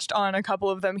touched on a couple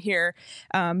of them here.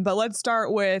 But let's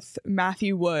start with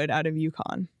Matthew Wood out of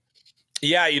UConn.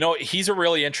 Yeah, he's a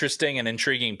really interesting and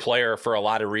intriguing player for a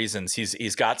lot of reasons.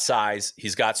 He's got size,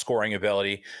 he's got scoring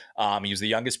ability. He was the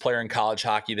youngest player in college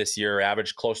hockey this year,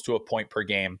 averaged close to a point per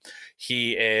game.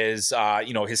 He is,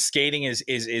 his skating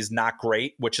is not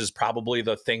great, which is probably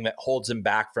the thing that holds him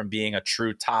back from being a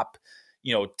true top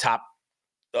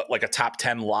like a top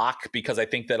 10 lock, because I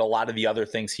think that a lot of the other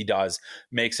things he does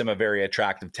makes him a very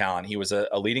attractive talent. He was a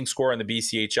leading scorer in the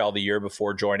BCHL the year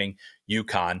before joining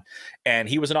UConn, and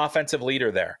he was an offensive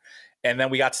leader there. And then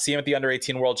we got to see him at the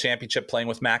Under-18 World Championship playing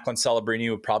with Macklin Celebrini,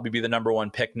 who would probably be the number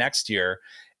 1 pick next year.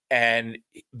 And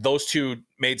those two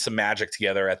made some magic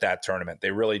together at that tournament.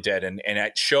 They really did. And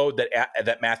it showed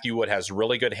that Matthew Wood has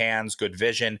really good hands, good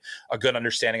vision, a good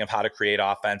understanding of how to create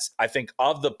offense. I think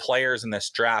of the players in this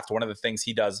draft, one of the things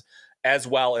he does as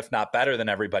well, if not better than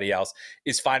everybody else,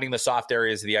 is finding the soft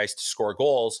areas of the ice to score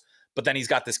goals. But then he's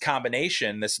got this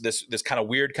combination, this kind of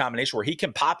weird combination where he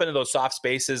can pop into those soft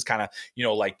spaces, kind of,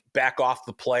 like back off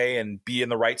the play and be in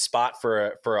the right spot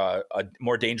for a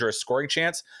more dangerous scoring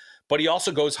chance. But he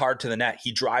also goes hard to the net.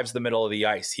 He drives the middle of the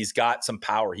ice. He's got some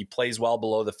power. He plays well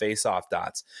below the faceoff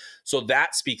dots. So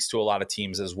that speaks to a lot of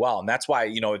teams as well. And that's why,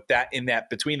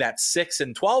 between that 6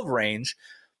 and 12 range,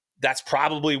 that's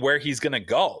probably where he's going to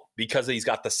go, because he's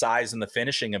got the size and the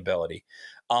finishing ability.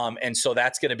 And so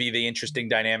that's going to be the interesting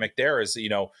dynamic there is,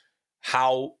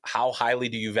 how highly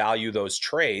do you value those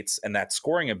traits and that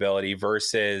scoring ability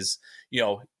versus,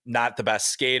 not the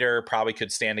best skater, probably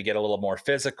could stand to get a little more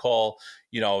physical.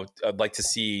 I'd like to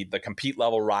see the compete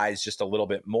level rise just a little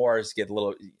bit more, get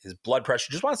his blood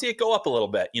pressure, just want to see it go up a little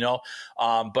bit,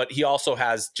 but he also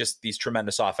has just these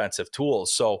tremendous offensive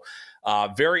tools. So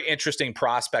very interesting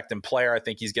prospect and player. I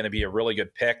think he's going to be a really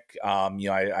good pick.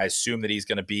 I assume that he's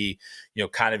going to be,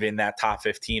 kind of in that top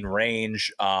 15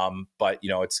 range. But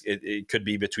it could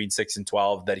be between 6 and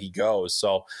 12 that he goes.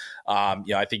 So,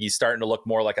 I think he's starting to look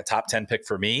more like a top 10 pick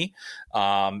for me.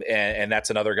 And that's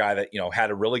another guy that,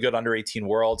 had a really good Under-18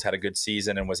 Worlds, had a good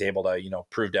season, and was able to,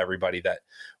 prove to everybody that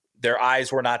their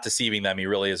eyes were not deceiving them. He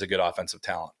really is a good offensive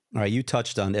talent. All right, you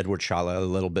touched on Edward Schala a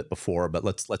little bit before, but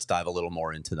let's dive a little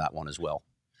more into that one as well.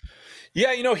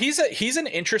 Yeah, he's an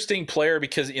interesting player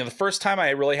because the first time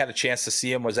I really had a chance to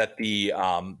see him was at the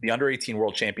Under-18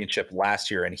 World Championship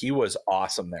last year, and he was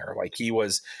awesome there.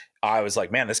 I was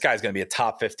like, man, this guy's going to be a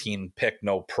top 15 pick,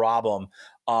 no problem.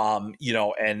 And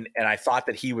I thought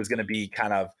that he was going to be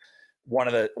kind of one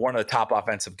of the top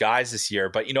offensive guys this year,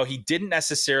 but he didn't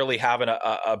necessarily have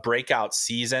a breakout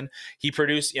season. He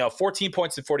produced 14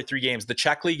 points in 43 games. The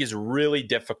Czech league is really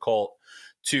difficult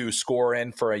to score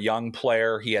in for a young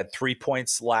player. He had 3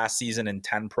 points last season in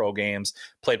 10 pro games,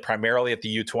 played primarily at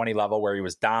the U20 level where he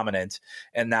was dominant.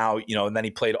 And now, and then he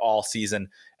played all season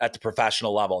at the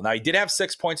professional level. Now he did have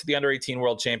 6 points at the Under-18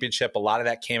 World Championship. A lot of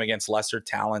that came against lesser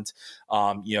talent.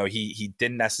 He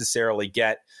didn't necessarily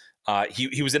get,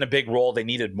 he was in a big role. They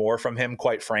needed more from him,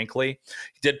 quite frankly.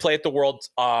 He did play at the World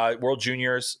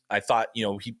Juniors. I thought,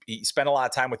 he spent a lot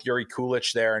of time with Yuri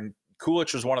Kulich there, and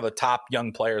Kulich was one of the top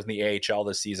young players in the AHL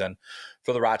this season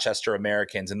for the Rochester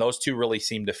Americans. And those two really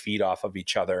seemed to feed off of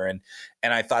each other. And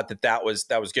I thought that was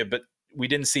good, but we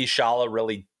didn't see Schala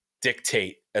really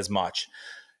dictate as much.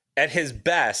 At his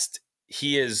best,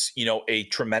 he is, a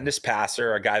tremendous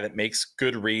passer, a guy that makes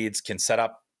good reads, can set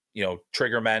up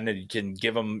trigger men, and you can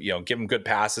give him good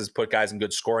passes, put guys in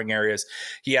good scoring areas.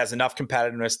 He has enough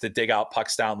competitiveness to dig out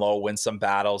pucks down low, win some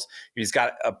battles. He's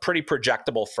got a pretty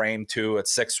projectable frame too. At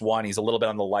 6'1", he's a little bit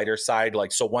on the lighter side.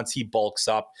 So once he bulks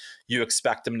up, you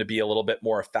expect him to be a little bit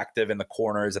more effective in the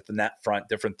corners, at the net front,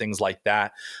 different things like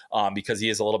that, because he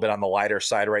is a little bit on the lighter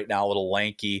side right now, a little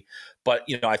lanky. But,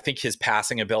 I think his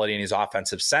passing ability and his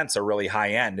offensive sense are really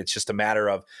high end. It's just a matter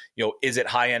of, is it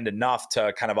high end enough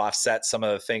to kind of offset some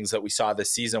of the things that we saw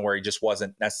this season where he just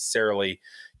wasn't necessarily,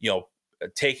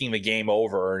 taking the game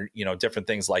over, different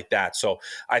things like that. So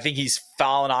I think he's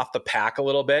fallen off the pack a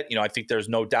little bit. I think there's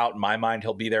no doubt in my mind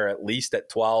he'll be there at least at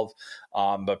 12,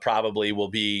 but probably will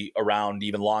be around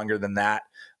even longer than that.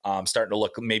 Starting to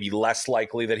look maybe less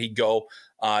likely that he'd go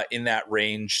in that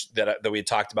range that we had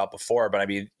talked about before. But I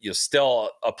mean,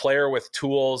 still a player with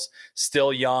tools,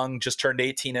 still young, just turned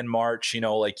 18 in March.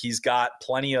 He's got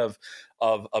plenty of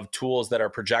tools that are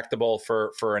projectable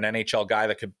for an NHL guy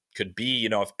that could be,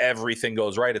 if everything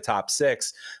goes right, a top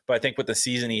 6. But I think with the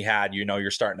season he had,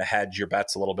 you're starting to hedge your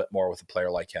bets a little bit more with a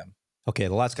player like him. Okay,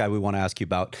 the last guy we want to ask you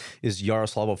about is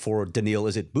Yaroslav for Daniil.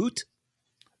 Is it Boot?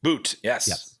 Boot,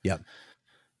 yes. Yep.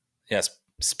 Yes,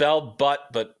 spelled but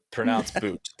pronounced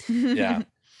boot. Yeah.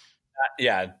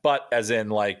 Yeah, but as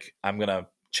in I'm going to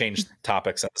change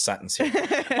topics in a sentence here.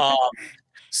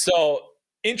 So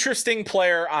interesting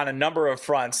player on a number of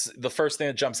fronts. The first thing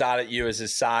that jumps out at you is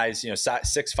his size,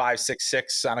 6'5",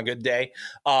 6'6" on a good day.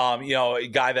 A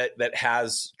guy that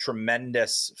has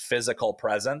tremendous physical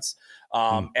presence.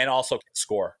 And also can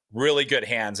score. Really good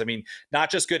hands. I mean, not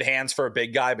just good hands for a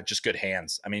big guy, but just good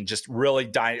hands. I mean, just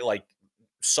really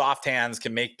soft hands,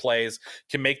 can make plays,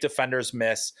 can make defenders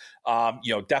miss.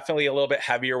 Definitely a little bit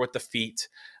heavier with the feet.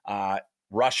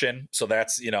 Russian, so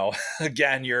that's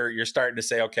again you're starting to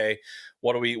say, okay,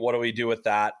 what do we do with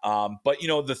that? But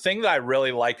the thing that I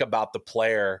really like about the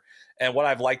player, and what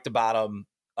I've liked about him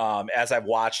as I've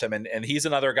watched him, and he's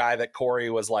another guy that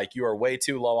Corey was like, you are way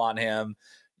too low on him.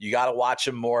 You got to watch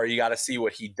him more. You got to see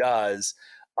what he does.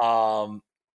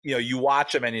 You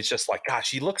watch him and it's just like, gosh,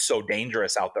 he looks so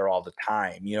dangerous out there all the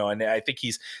time, and I think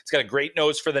he's got a great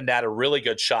nose for the net, a really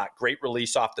good shot, great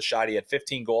release off the shot. He had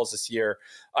 15 goals this year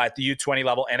at the U20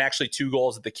 level, and actually 2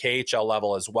 goals at the KHL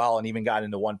level as well, and even got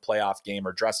into one playoff game,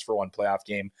 or dressed for one playoff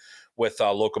game with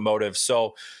Lokomotiv.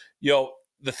 So,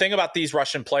 the thing about these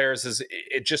Russian players is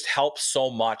it just helps so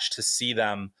much to see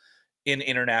them in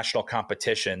international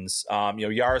competitions.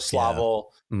 Yaroslavl,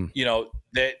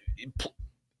 that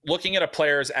looking at a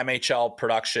player's MHL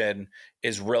production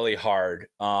is really hard.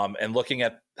 And looking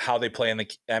at how they play in the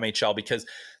MHL, because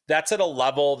that's at a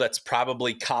level that's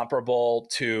probably comparable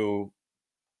to,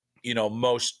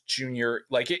 most junior,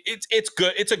 it's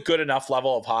good. It's a good enough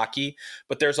level of hockey,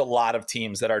 but there's a lot of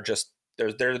teams that are just,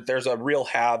 there's a real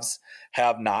haves,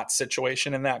 have not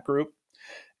situation in that group.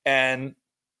 And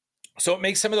so it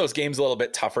makes some of those games a little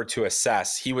bit tougher to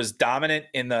assess. He was dominant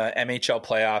in the MHL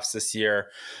playoffs this year.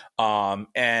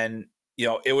 And,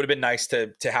 it would have been nice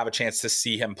to have a chance to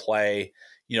see him play,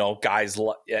 guys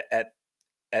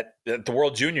at the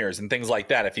World Juniors and things like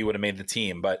that if he would have made the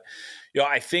team. But,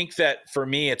 I think that for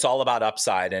me, it's all about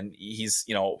upside. And he's,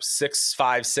 6'5",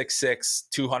 6'6",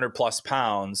 200 plus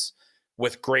pounds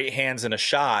with great hands and a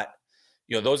shot.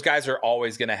 Those guys are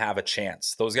always going to have a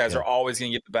chance. Those guys are always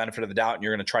going to get the benefit of the doubt, and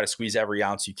you're going to try to squeeze every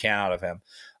ounce you can out of him.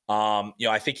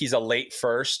 I think he's a late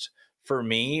first for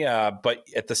me, but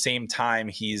at the same time,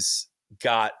 he's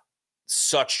got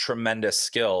such tremendous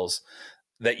skills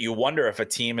that you wonder if a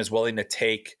team is willing to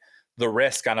take the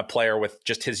risk on a player with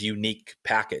just his unique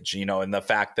package, and the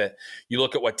fact that you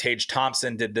look at what Tage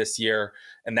Thompson did this year,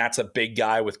 and that's a big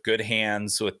guy with good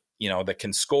hands with, that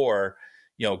can score.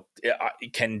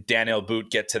 Can Daniel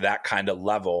Boot get to that kind of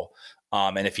level?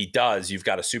 And if he does, you've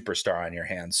got a superstar on your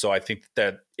hands. So I think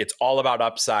that it's all about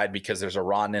upside, because there's a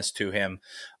rawness to him.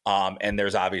 And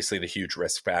there's obviously the huge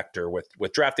risk factor with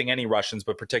drafting any Russians,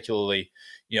 but particularly,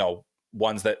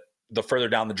 ones that the further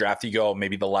down the draft you go,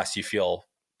 maybe the less you feel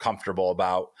comfortable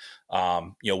about,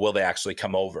 will they actually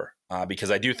come over? Because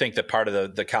I do think that part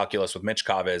of the calculus with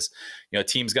Michkov is, a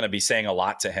team's going to be saying a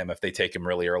lot to him if they take him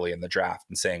really early in the draft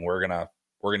and saying, we're going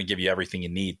to give you everything you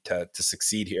need to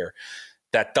succeed here.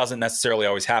 That doesn't necessarily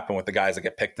always happen with the guys that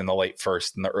get picked in the late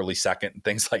first and the early second and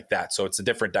things like that. So it's a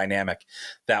different dynamic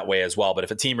that way as well. But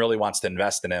if a team really wants to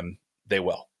invest in him, they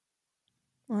will.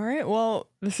 All right. Well,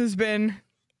 this has been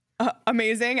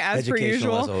amazing as per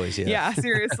usual. As always, yeah,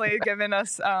 seriously, giving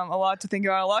us a lot to think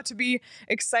about, a lot to be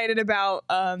excited about,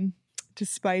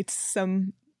 despite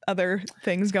some other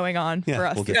things going on for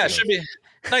us. It should be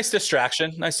nice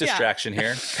distraction. Nice distraction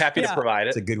here. Happy to provide it.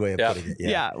 It's a good way of putting it.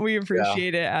 Yeah, we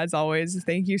appreciate it as always.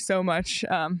 Thank you so much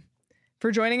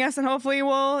for joining us, and hopefully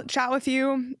we'll chat with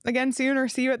you again soon or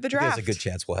see you at the draft. There's a good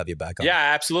chance we'll have you back on. Yeah,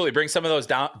 absolutely. Bring some of those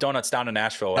donuts down to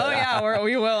Nashville. Oh yeah,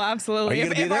 we will absolutely.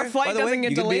 If our flight doesn't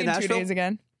get delayed in 2 days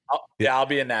again. I'll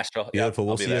be in Nashville. Beautiful.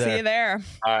 We'll see you there.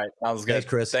 All right, sounds good. Thanks,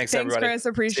 Chris. Thanks everybody. Chris.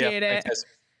 Appreciate it. Thanks,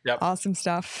 yep. Awesome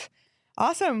stuff.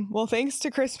 Awesome. Well, thanks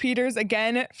to Chris Peters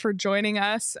again for joining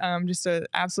us. Just an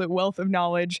absolute wealth of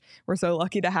knowledge. We're so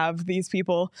lucky to have these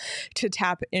people to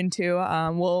tap into.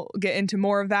 We'll get into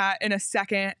more of that in a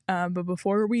second. But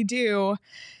before we do,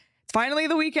 it's finally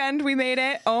the weekend. We made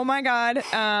it. Oh my God.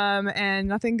 And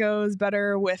nothing goes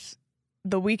better with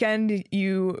the weekend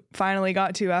you finally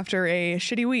got to after a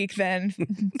shitty week than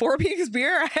Four Peaks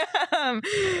beer.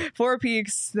 Four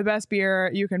Peaks, the best beer.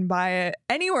 You can buy it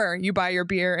anywhere you buy your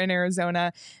beer in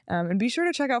Arizona. And be sure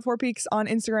to check out Four Peaks on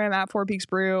Instagram at Four Peaks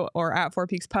Brew or at Four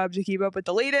Peaks Pub to keep up with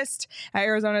the latest at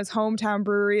Arizona's hometown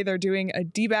brewery. They're doing a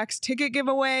D-backs ticket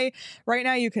giveaway. Right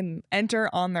now you can enter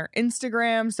on their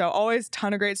Instagram. So always a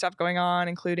ton of great stuff going on,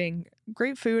 including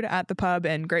great food at the pub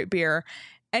and great beer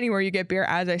anywhere you get beer,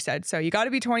 as I said. So you got to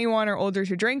be 21 or older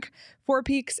to drink Four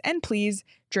Peaks, and please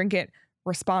drink it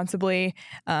responsibly.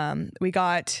 We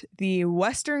got the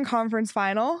Western Conference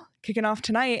Final kicking off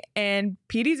tonight, and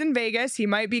Petey's in Vegas. He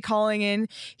might be calling in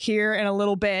here in a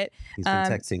little bit. He's been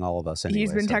texting all of us anyway.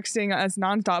 He's been texting us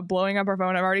nonstop, blowing up our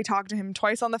phone. I've already talked to him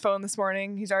twice on the phone this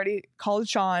morning. He's already called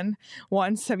Sean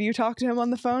once. Have you talked to him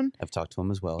on the phone? I've talked to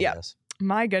him as well, yep. Yes.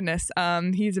 My goodness.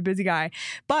 He's a busy guy.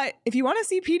 But if you want to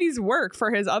see Petey's work for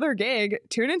his other gig,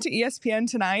 tune into ESPN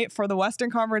tonight for the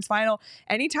Western Conference Final.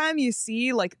 Anytime you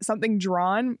see like something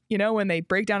drawn, when they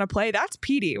break down a play, that's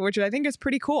Petey, which I think is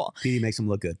pretty cool. Petey makes him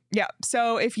look good. Yeah.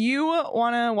 So if you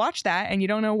want to watch that and you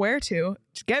don't know where to,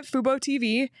 get Fubo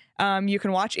TV. You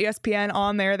can watch ESPN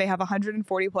on there. They have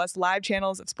 140 plus live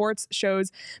channels of sports,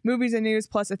 shows, movies, and news,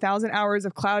 plus 1,000 hours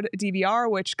of cloud DVR,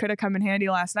 which could have come in handy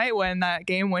last night when that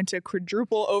game went to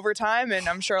quadruple overtime. And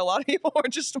I'm sure a lot of people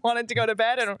just wanted to go to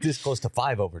bed and this close to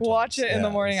 5 overtime. Watch it in the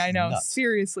morning. I know. Nuts.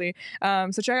 Seriously.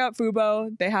 So check out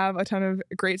Fubo. They have a ton of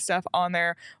great stuff on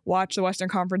there. Watch the Western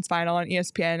Conference Final on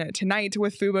ESPN tonight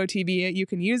with Fubo TV. You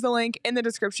can use the link in the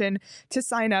description to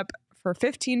sign up for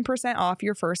 15% off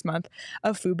your first month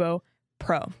of Fubo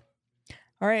Pro. All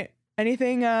right.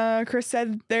 Anything Chris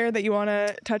said there that you want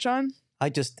to touch on?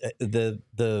 I just, the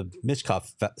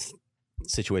Michkov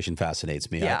situation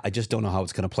fascinates me. Yeah. I just don't know how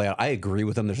it's going to play out. I agree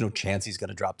with him. There's no chance he's going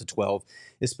to drop to 12,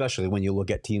 especially when you look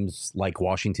at teams like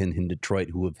Washington and Detroit,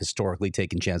 who have historically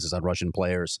taken chances on Russian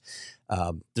players.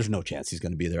 There's no chance he's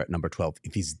going to be there at number 12.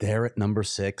 If he's there at number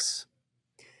 6,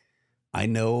 I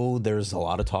know there's a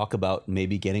lot of talk about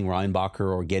maybe getting Reinbacher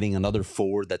or getting another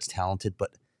forward that's talented,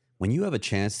 but when you have a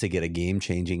chance to get a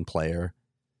game-changing player,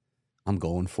 I'm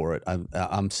going for it.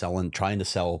 I'm trying to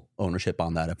sell ownership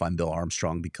on that if I'm Bill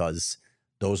Armstrong, because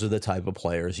those are the type of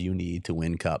players you need to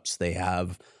win cups. They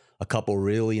have a couple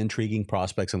really intriguing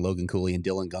prospects in Logan Cooley and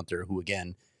Dylan Guenther, who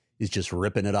again is just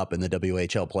ripping it up in the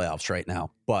WHL playoffs right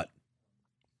now. But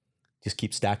just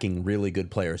keep stacking really good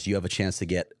players. You have a chance to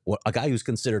get a guy who's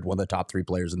considered one of the top 3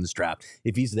 players in this draft.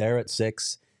 If he's there at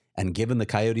 6, and given the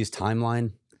Coyotes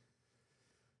timeline,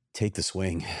 take the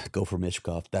swing. Go for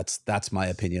Michkov. That's my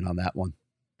opinion on that one.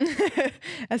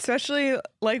 Especially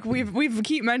like we've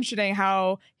keep mentioning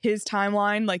how his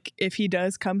timeline, like if he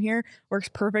does come here, works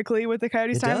perfectly with the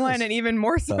Coyotes timeline, and even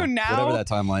more so now. Whatever that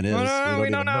timeline is,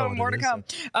 we don't know. More to come.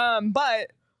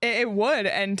 But it would,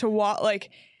 and to watch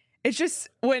like. It's just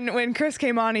when Chris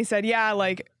came on, he said, yeah,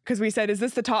 like, because we said, is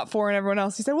this the top 4 and everyone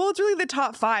else? He said, well, it's really the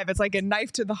top 5. It's like a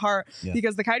knife to the heart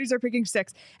because the Coyotes are picking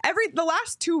 6. The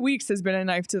last 2 weeks has been a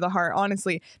knife to the heart,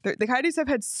 honestly. The Coyotes have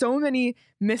had so many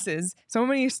misses, so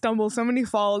many stumbles, so many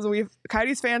falls.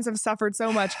 Coyotes fans have suffered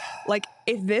so much. Like,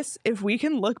 if we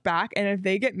can look back and if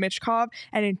they get Michkov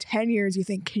and in 10 years, you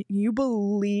think, can you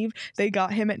believe they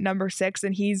got him at number 6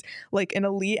 and he's like an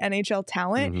elite NHL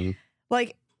talent? Mm-hmm.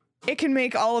 Like, it can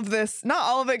make all of this, not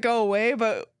all of it go away,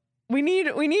 but we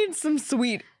need some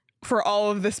sweet for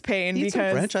all of this pain, because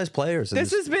some franchise players.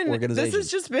 This has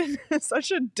just been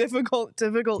such a difficult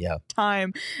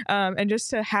time. And just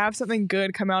to have something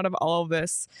good come out of all of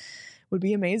this would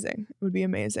be amazing.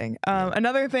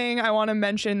 Another thing I want to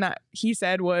mention that he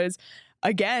said was,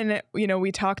 again,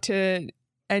 we talked to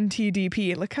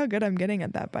NTDP. Look how good I'm getting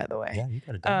at that, by the way. Yeah, you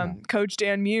got it done. Coach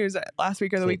Dan Muse last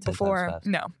week or the week before.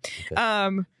 No.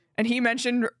 Okay. And he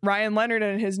mentioned Ryan Leonard,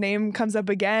 and his name comes up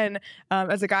again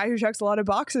as a guy who checks a lot of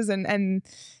boxes. And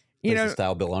You know, the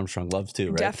style Bill Armstrong loves too,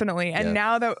 right? Definitely. And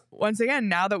now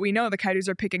that we know the Coyotes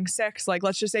are picking 6, like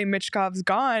let's just say Michkov's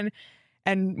gone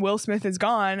and Will Smith is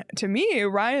gone. To me,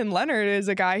 Ryan Leonard is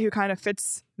a guy who kind of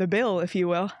fits the bill, if you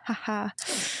will.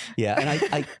 Yeah, and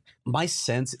I my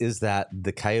sense is that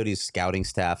the Coyotes scouting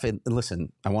staff, and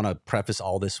listen, I want to preface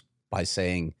all this by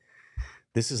saying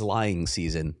this is lying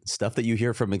season. Stuff that you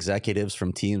hear from executives,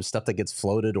 from teams, stuff that gets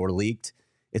floated or leaked,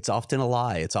 it's often a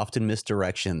lie. It's often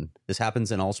misdirection. This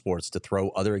happens in all sports to throw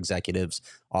other executives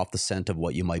off the scent of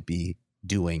what you might be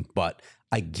doing. But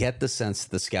I get the sense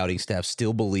that the scouting staff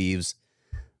still believes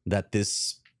that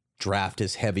this draft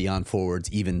is heavy on forwards,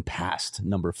 even past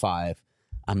number 5.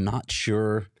 I'm not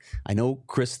sure. I know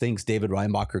Chris thinks David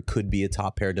Reinbacher could be a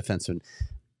top pair defenseman.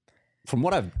 From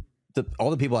what all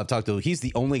the people I've talked to, he's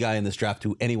the only guy in this draft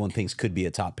who anyone thinks could be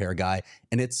a top pair guy.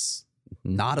 And it's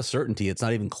not a certainty. It's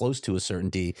not even close to a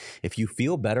certainty. If you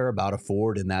feel better about a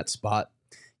forward in that spot,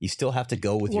 you still have to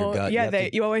go with your gut. Yeah,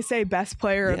 you always say best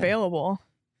player available.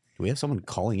 Do we have someone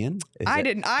calling in? I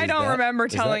don't remember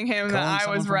telling him that I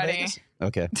was ready.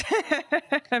 Okay.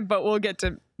 But we'll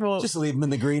just leave him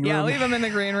in the green room. Yeah, leave him in the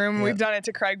green room. Yep. We've done it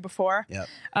to Craig before. Yep.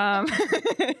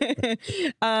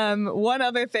 One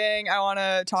other thing I want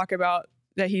to talk about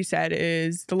that he said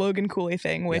is the Logan Cooley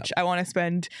thing, which I want to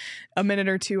spend a minute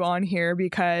or two on here,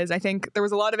 because I think there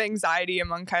was a lot of anxiety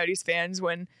among Coyotes fans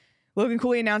when Logan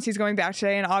Cooley announced he's going back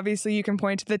today. And obviously you can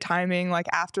point to the timing, like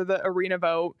after the arena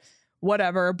vote,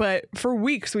 whatever. But for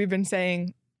weeks we've been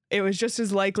saying it was just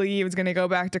as likely he was going to go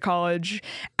back to college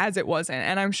as it wasn't.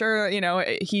 And I'm sure,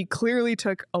 he clearly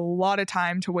took a lot of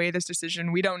time to weigh this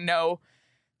decision. We don't know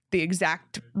the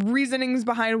exact reasonings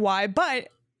behind why, but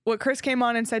what Chris came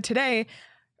on and said today,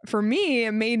 for me,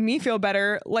 it made me feel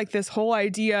better. Like this whole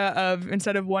idea of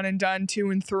instead of one and done,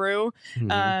 2 and through,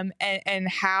 and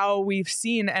how we've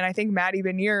seen, and I think Matty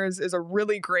Beniers is a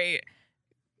really great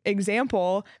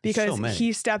example because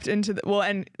he stepped into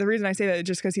and the reason I say that is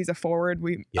just because he's a forward.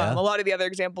 A lot of the other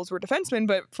examples were defensemen,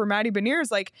 but for Matty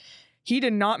Beniers, like he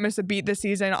did not miss a beat this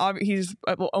season. He's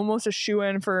almost a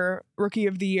shoo-in for Rookie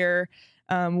of the Year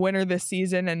winner this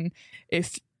season, and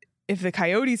if the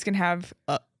Coyotes can have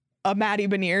a Matty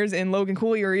Beniers and Logan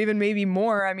Cooley, or even maybe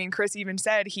more. I mean, Chris even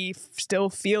said he still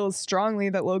feels strongly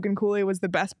that Logan Cooley was the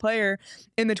best player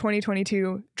in the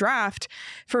 2022 draft.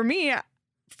 For me,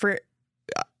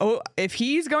 if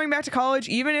he's going back to college,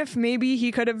 even if maybe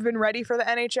he could have been ready for the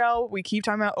NHL, we keep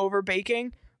talking about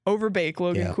overbake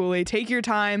Logan Cooley. Take your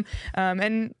time.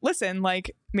 And listen,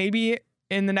 like maybe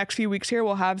in the next few weeks here,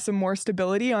 we'll have some more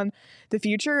stability on the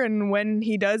future. And when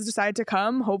he does decide to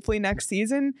come, hopefully next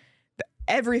season,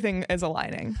 everything is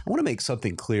aligning. I want to make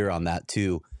something clear on that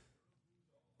too.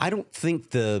 I don't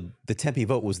think the Tempe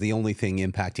vote was the only thing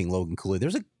impacting Logan Cooley.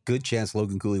 There's a good chance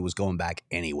Logan Cooley was going back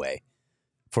anyway,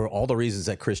 for all the reasons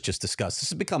that Chris just discussed. This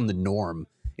has become the norm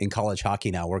in college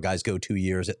hockey now, where guys go 2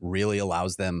 years. It really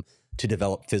allows them to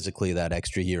develop physically that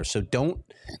extra year. So don't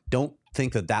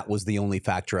think that was the only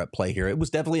factor at play here. It was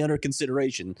definitely under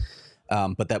consideration,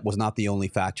 but that was not the only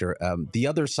factor. The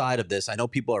other side of this, I know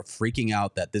people are freaking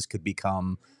out that this could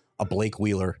become a Blake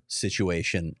Wheeler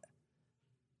situation.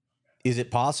 Is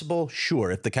it possible?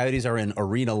 Sure. If the Coyotes are in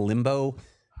arena limbo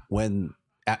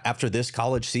after this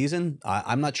college season,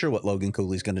 I'm not sure what Logan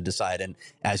Cooley's going to decide. And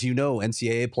as you know,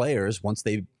 NCAA players, once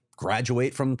they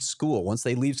graduate from school, once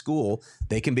they leave school,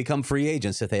 they can become free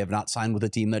agents if they have not signed with a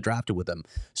team that drafted with them.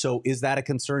 So is that a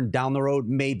concern down the road?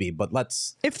 Maybe, but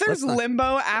if there's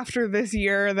limbo after this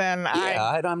year, then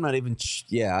I'm not even.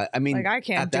 Yeah, I mean, I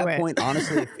can't at that point,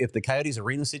 honestly, if the Coyotes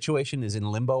arena situation is in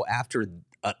limbo after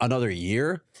another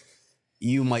year,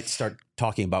 you might start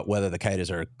talking about whether the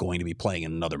Coyotes are going to be playing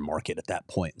in another market at that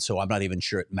point. So I'm not even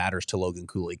sure it matters to Logan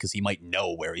Cooley, because he might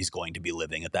know where he's going to be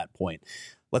living at that point.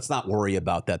 Let's not worry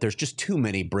about that. There's just too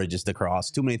many bridges to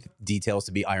cross, too many details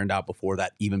to be ironed out before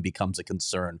that even becomes a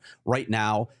concern. Right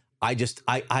now,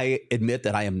 I admit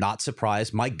that I am not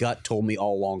surprised. My gut told me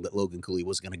all along that Logan Cooley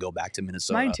was going to go back to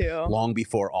Minnesota. Mine too. Long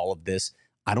before all of this.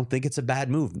 I don't think it's a bad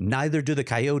move. Neither do the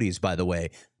Coyotes, by the way.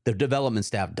 Their development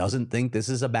staff doesn't think this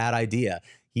is a bad idea.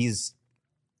 He's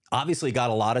obviously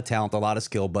got a lot of talent, a lot of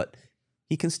skill, but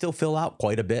he can still fill out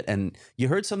quite a bit. And you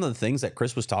heard some of the things that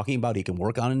Chris was talking about he can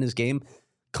work on in his game.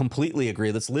 Completely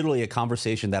agree. That's literally a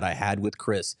conversation that I had with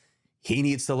Chris. He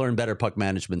needs to learn better puck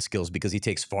management skills because he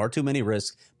takes far too many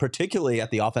risks, particularly at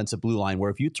the offensive blue line,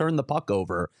 where if you turn the puck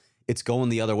over, it's going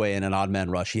the other way in an odd man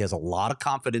rush. He has a lot of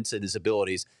confidence in his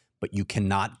abilities, but you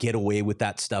cannot get away with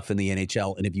that stuff in the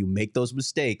NHL. And if you make those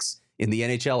mistakes in the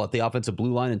NHL at the offensive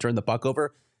blue line and turn the puck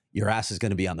over, your ass is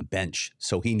going to be on the bench.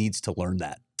 So he needs to learn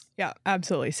that. Yeah,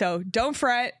 absolutely. So don't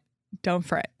fret. Don't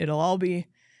fret. It'll all be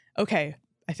Okay,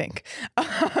 I think.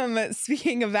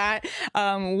 Speaking of that,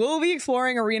 we'll be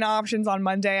exploring arena options on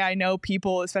Monday. I know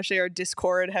people, especially our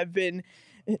Discord, have been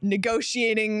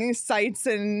negotiating sites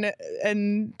and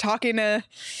talking to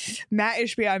Matt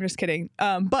Ishbia. I'm just kidding.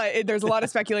 But there's a lot of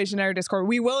speculation in our Discord.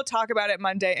 We will talk about it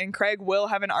Monday, and Craig will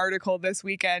have an article this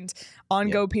weekend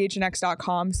on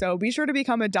gophnx.com. So be sure to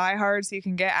become a diehard so you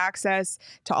can get access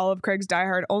to all of Craig's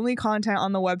diehard only content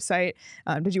on the website.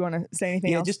 Did you want to say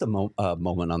anything else? Just a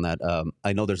moment on that.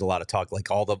 I know there's a lot of talk, like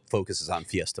all the focus is on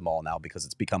Fiesta Mall now because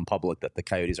it's become public that the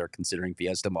Coyotes are considering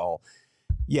Fiesta Mall.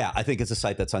 Yeah, I think it's a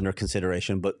site that's under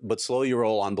consideration, but slow your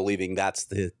roll on believing that's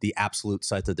the absolute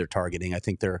site that they're targeting. I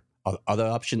think there are other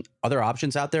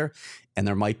options out there, and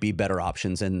there might be better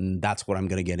options, and that's what I'm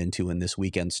going to get into in this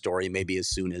weekend story, maybe as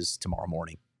soon as tomorrow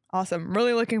morning. Awesome.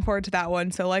 Really looking forward to that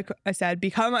one. So like I said,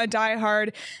 become a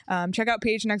diehard. Check out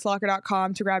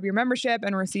phnxlocker.com to grab your membership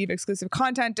and receive exclusive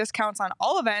content, discounts on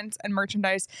all events and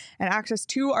merchandise, and access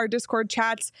to our Discord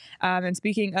chats. And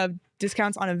speaking of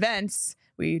discounts on events,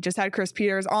 we just had Chris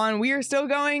Peters on. We are still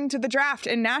going to the draft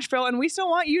in Nashville, and we still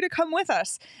want you to come with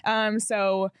us.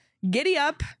 So giddy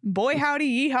up, boy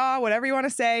howdy, yeehaw, whatever you want to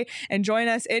say, and join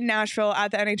us in Nashville at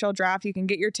the NHL Draft. You can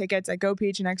get your tickets at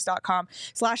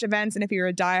gophnx.com/events. And if you're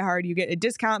a diehard, you get a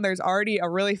discount. There's already a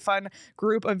really fun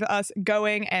group of us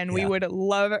going, and we would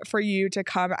love for you to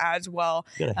come as well.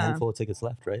 You got a handful of tickets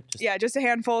left, right? Just a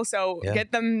handful. So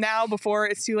get them now before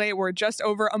it's too late. We're just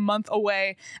over a month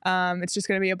away. It's just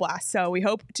going to be a blast. So we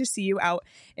hope to see you out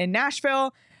in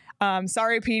Nashville.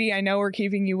 Sorry, Petey, I know we're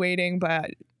keeping you waiting, but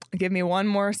give me one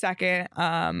more second.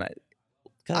 Are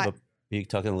you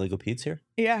talking Illegal Pete's here?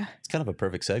 Yeah. It's kind of a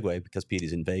perfect segue because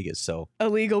Petey's in Vegas. So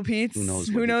Illegal Pete's.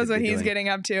 Who knows what he's getting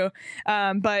up to.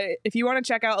 But if you want to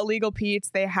check out Illegal Pete's,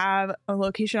 they have a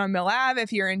location on Mill Ave.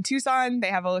 If you're in Tucson, they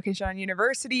have a location on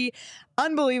University.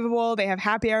 Unbelievable. They have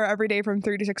happy hour every day from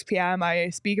 3 to 6 p.m. I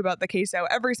speak about the queso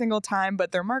every single time,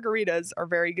 but their margaritas are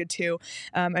very good too.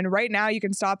 And right now you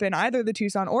can stop in either the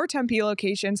Tucson or Tempe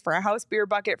locations for a house beer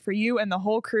bucket for you and the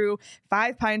whole crew.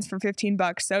 5 pints for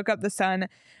 $15. Soak up the sun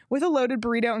with a loaded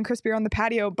burrito and crisp beer on the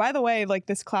patio. By the way, like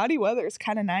this cloudy weather is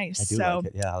kind of nice. I do so like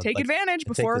it. Yeah, take advantage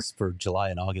before take this for July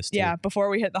and August. Too. Yeah, before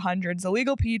we hit the hundreds.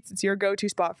 Illegal Pete's, it's your go-to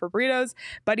spot for burritos,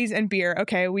 buddies, and beer.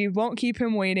 Okay, we won't keep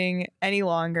him waiting any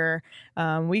longer.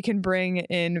 We can bring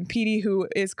in Petey, who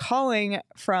is calling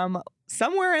from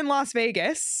somewhere in Las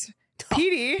Vegas.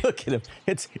 Petey, look at him.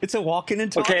 It's a walking and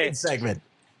talking segment.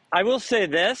 I will say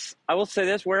this.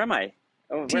 Where am I?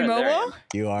 T-Mobile.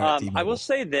 You are. T-Mobile. I will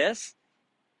say this.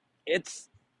 It's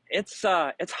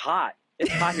hot. It's hot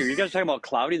here. You guys are talking about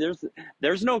cloudy.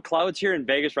 There's no clouds here in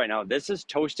Vegas right now. This is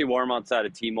toasty warm outside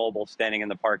of T-Mobile, standing in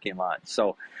the parking lot.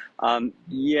 So,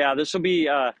 this will be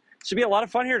a lot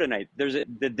of fun here tonight.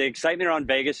 The excitement around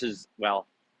Vegas is, well,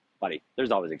 buddy,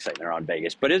 there's always excitement around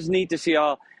Vegas, but it's neat to see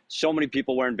so many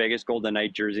people wearing Vegas Golden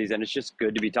Knight jerseys, and it's just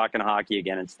good to be talking hockey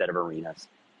again instead of arenas.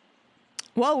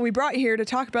 Well, we brought you here to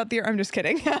talk about I'm just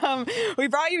kidding. We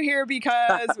brought you here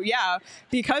because,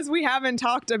 because we haven't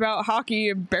talked about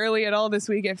hockey barely at all this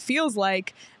week. It feels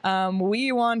like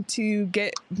we want to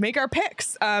make our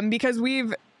picks because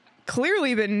we've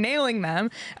clearly been nailing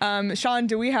them. Sean,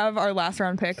 do we have our last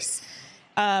round picks?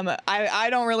 I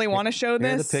don't really want to show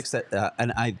this. The picks that,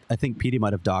 and I think Petey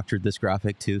might have doctored this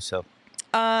graphic too. So.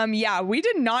 We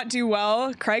did not do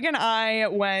well. Craig and I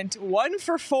went 1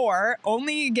 for 4,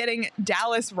 only getting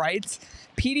Dallas right.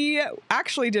 Petey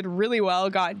actually did really well,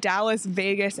 got Dallas,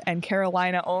 Vegas, and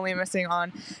Carolina, only missing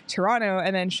on Toronto.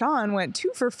 And then Sean went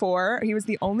 2 for 4. He was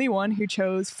the only one who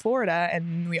chose Florida,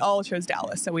 and we all chose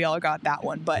Dallas, so we all got that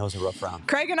one. But that was a rough round.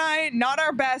 Craig and I, not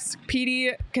our best.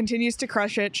 Petey continues to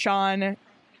crush it. Sean,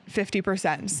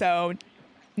 50%. So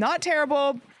not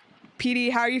terrible. Petey,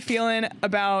 how are you feeling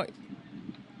about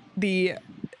the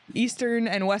Eastern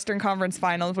and Western Conference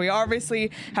Finals? We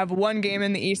obviously have one game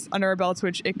in the East under our belts,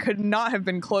 which it could not have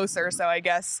been closer. So I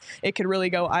guess it could really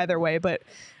go either way. But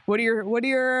what are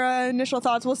your initial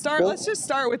thoughts? Let's just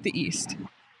start with the East.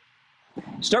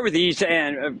 Start with the East,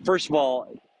 and first of all,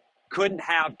 couldn't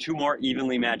have 2 more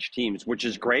evenly matched teams, which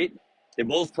is great. They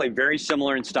both play very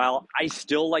similar in style. I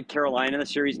still like Carolina in the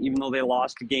series, even though they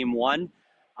lost game 1.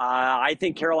 I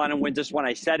think Carolina wins this one.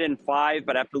 I said in 5,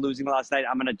 but after losing last night,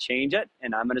 I'm going to change it,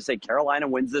 and I'm going to say Carolina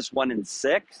wins this one in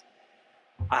 6.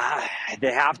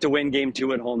 They have to win game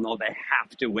 2 at home, though. They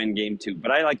have to win game 2. But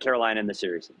I like Carolina in the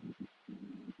series.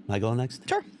 Can I go next?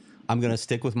 Sure. I'm going to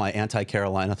stick with my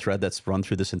anti-Carolina thread that's run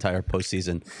through this entire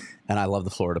postseason, and I love the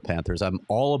Florida Panthers. I'm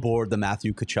all aboard the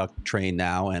Matthew Tkachuk train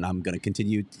now, and I'm going to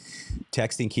continue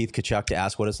texting Keith Tkachuk to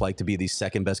ask what it's like to be the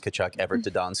second best Tkachuk ever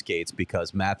to don skates,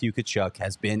 because Matthew Tkachuk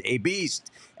has been a beast,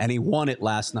 and he won it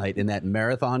last night in that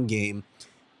marathon game.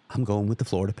 I'm going with the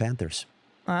Florida Panthers.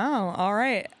 Wow. All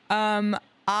right.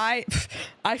 I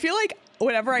feel like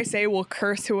whatever I say will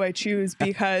curse who I choose,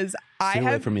 because Stay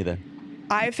away from me then.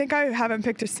 I think I haven't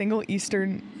picked a single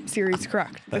Eastern Series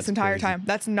correct this entire time.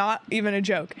 That's not even a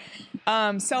joke.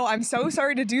 So I'm so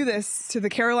sorry to do this to the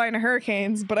Carolina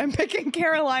Hurricanes, but I'm picking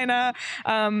Carolina.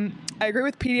 I agree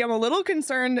with PD. I'm a little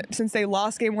concerned since they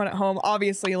lost game 1 at home.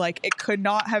 Obviously, like, it could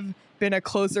not have been a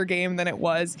closer game than it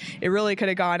was. It really could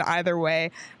have gone either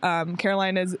way.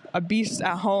 Carolina's a beast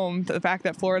at home. The fact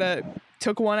that Florida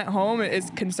took one at home is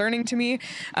concerning to me.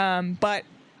 But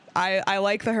I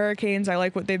like the Hurricanes. I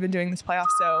like what they've been doing this playoff,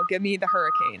 so give me the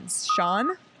Hurricanes.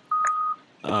 Sean?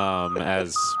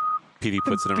 As PD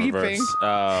puts it in beeping. reverse.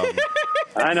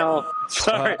 I know.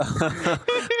 Sorry. I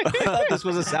thought this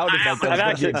was a sound effect that was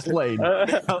going to be explained. No,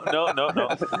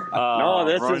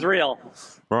 this is real.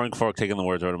 Roaring Fork taking the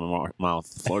words out of my mouth.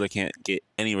 Florida can't get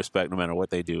any respect no matter what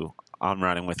they do. I'm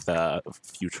riding with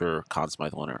future Conn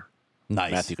Smythe winner.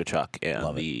 Nice. Matthew Tkachuk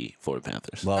and the Florida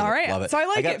Panthers. All right. Love it. So I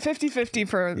like it 50-50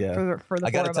 for the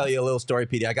I got to tell you a little story,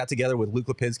 PD. I got together with Luke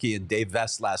Lipinski and Dave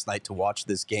Vest last night to watch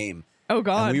this game. Oh,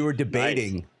 God. And we were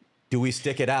debating, do we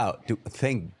stick it out?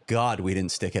 Thank God we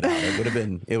didn't stick it out. It would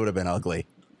have been ugly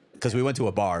because we went to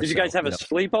a bar. Did you guys have a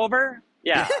sleepover?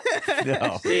 Yeah.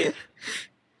 No. See,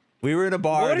 we were in a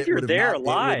bar. what if you're there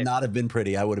live? It would not have been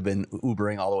pretty. I would have been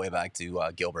Ubering all the way back to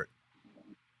Gilbert.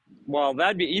 Well,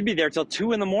 you'd be there till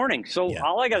 2 a.m. So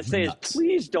all I got to say is,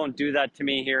 please don't do that to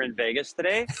me here in Vegas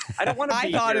today. I don't want to be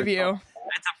here. I thought of you.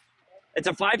 It's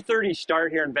a 5:30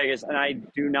 start here in Vegas, and I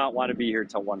do not want to be here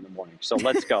till 1 a.m. So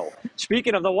let's go.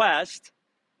 Speaking of the West,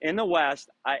 in the West,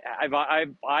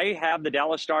 I have the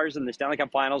Dallas Stars in the Stanley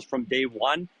Cup Finals from day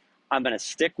one. I'm going to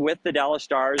stick with the Dallas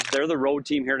Stars. They're the road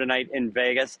team here tonight in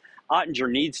Vegas.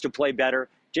 Ottinger needs to play better.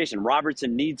 Jason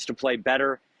Robertson needs to play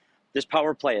better. This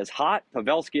power play is hot.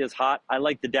 Pavelski is hot. I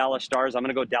like the Dallas Stars. I'm going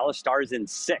to go Dallas Stars in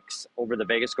 6 over the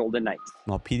Vegas Golden Knights.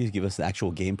 Well, PD's give us the actual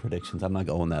game predictions. I'm not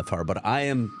going that far, but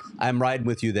I'm riding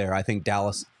with you there. I think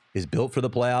Dallas is built for the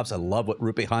playoffs. I love what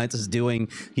Rupe Heinz is doing.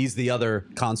 He's the other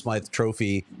Conn Smythe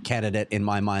Trophy candidate in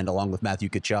my mind, along with Matthew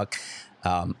Tkachuk.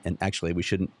 And actually, we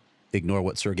shouldn't ignore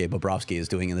what Sergei Bobrovsky is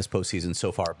doing in this postseason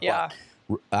so far. Yeah.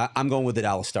 But I'm going with the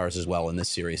Dallas Stars as well in this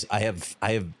series. I've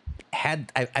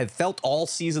felt all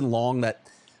season long that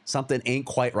something ain't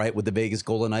quite right with the Vegas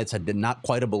Golden Knights. I did not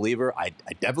quite a believer. I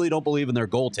definitely don't believe in their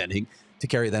goaltending to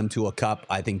carry them to a cup.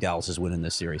 I think Dallas is winning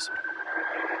this series.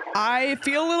 I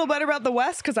feel a little better about the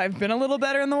West because I've been a little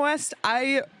better in the West.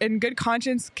 I, in good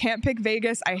conscience, can't pick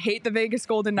Vegas. I hate the Vegas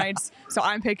Golden Knights, so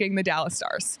I'm picking the Dallas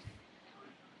Stars.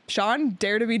 Sean,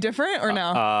 dare to be different or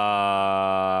no?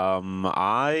 I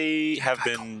have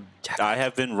been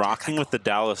rocking with the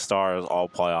Dallas Stars all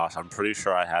playoffs. I'm pretty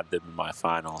sure I had them in my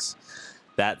finals.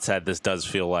 That said, this does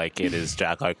feel like it is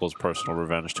Jack Eichel's personal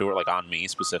revenge tour, like on me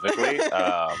specifically.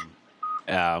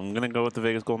 I'm going to go with the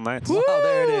Vegas Golden Knights. Woo! Oh,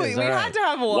 there it is. We had to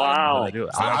have one. Wow. I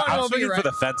was looking for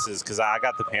the fences because I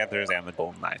got the Panthers and the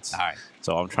Golden Knights. All right.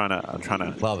 So I'm trying to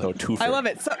go 2 for. I love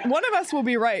it. So one of us will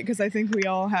be right because I think we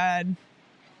all had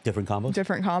different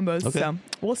combos. Okay. So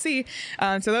we'll see.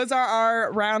 So those are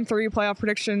our round 3 playoff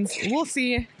predictions. We'll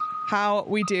see how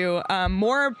we do.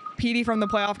 More PD from the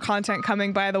playoff content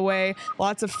coming, by the way.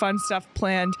 Lots of fun stuff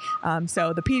planned.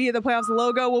 So the PD of the playoffs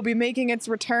logo will be making its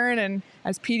return, and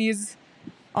as PD's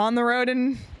on the road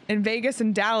in Vegas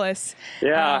and Dallas.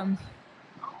 Yeah.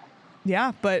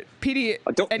 Yeah, but PD,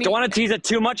 don't want to tease it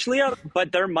too much, Leah,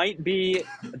 but there might be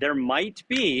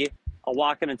a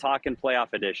walking and talking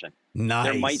playoff edition. Nice.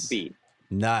 There might be.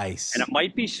 Nice. And it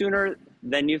might be sooner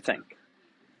than you think.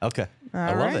 Okay.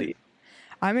 I All love right. it.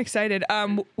 I'm excited.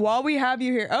 While we have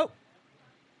you here, oh,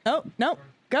 no,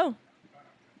 go.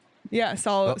 Yeah,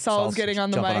 Saul's getting on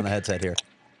the jumping mic. on the headset here.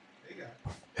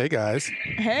 Hey guys,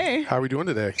 Hey, how are we doing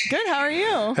today? good. How are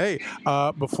you? Hey,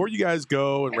 before you guys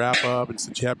go and wrap up, and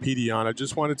since you have PD on, I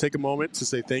just want to take a moment to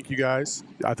say thank you guys.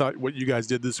 I thought what you guys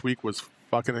did this week was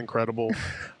fucking incredible,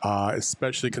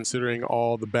 especially considering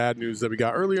all the bad news that we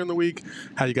got earlier in the week,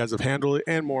 how you guys have handled it,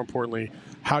 and more importantly,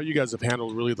 how you guys have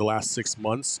handled really the last 6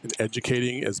 months in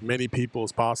educating as many people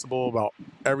as possible about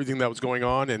everything that was going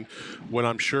on, and what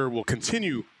I'm sure will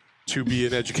continue to be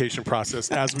an education process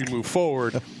as we move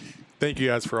forward. Thank you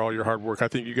guys for all your hard work. I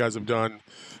think you guys have done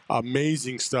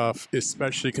amazing stuff,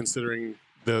 especially considering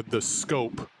the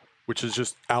scope which is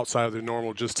just outside of the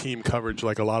normal just team coverage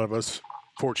like a lot of us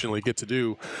fortunately get to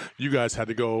do. You guys had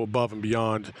to go above and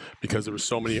beyond because there were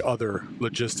so many other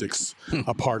logistics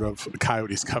a part of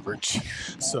Coyotes coverage.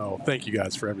 So thank you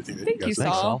guys for everything that Thank you guys you,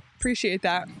 did. Saul. Appreciate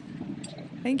that.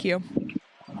 Thank you.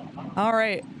 All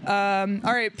right.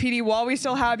 PD, while we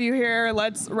still have you here,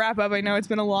 let's wrap up. I know it's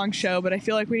been a long show, but I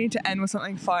feel like we need to end with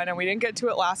something fun, and we didn't get to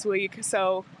it last week.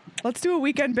 So let's do a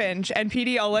weekend binge. And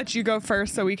PD, I'll let you go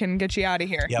first so we can get you out of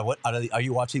here. Yeah, what are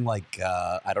you watching? Like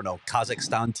I don't know,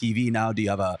 Kazakhstan TV now? Do you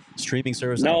have a streaming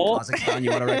service No. in Kazakhstan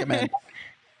you want to recommend?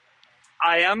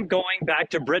 I am going back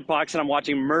to BritBox, and I'm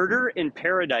watching Murder in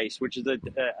Paradise, which is a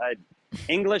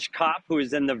English cop who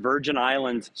is in the Virgin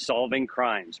Islands solving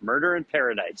crimes. Murder in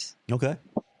Paradise. Okay,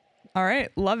 All right.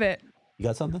 Love it. you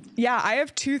got something? Yeah, I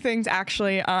have two things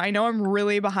actually. I know I'm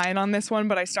really behind on this one,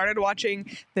 but I started watching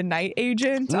The Night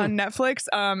Agent on Netflix.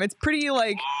 It's pretty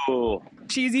like Ooh.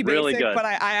 cheesy, Really basic, good. but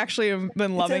I actually have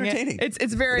been loving entertaining. it.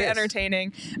 It's very It is.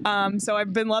 entertaining. So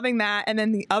I've been loving that. And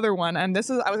then the other one, and I was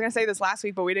gonna say this last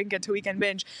week, but we didn't get to Weekend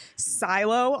Binge.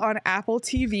 Silo on Apple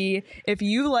TV. If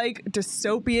you like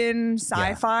dystopian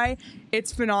sci-fi,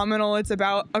 it's phenomenal. It's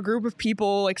about a group of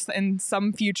people like in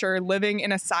some future living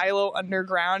in a silo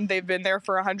underground. They've been there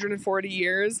for 140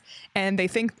 years, and they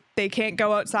think they can't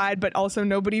go outside, but also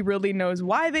nobody really knows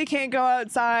why they can't go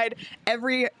outside.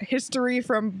 Every history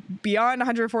from beyond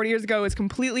 140 years ago is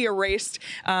completely erased,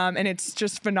 and it's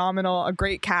just phenomenal. A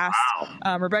great cast.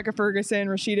 Rebecca Ferguson,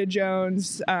 Rashida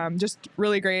Jones, just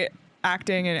really great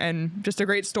acting and just a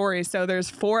great story. So there's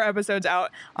 4 episodes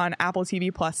out on Apple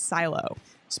TV Plus Silo.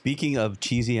 Speaking of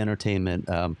cheesy entertainment,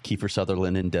 Kiefer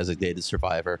Sutherland in Designated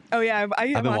Survivor. Oh yeah, I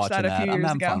I've been watched watching that a few that. I'm years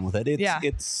having ago. fun with it.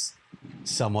 It's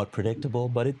somewhat predictable,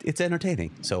 but it's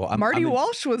entertaining. So Marty I'm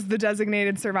Walsh was the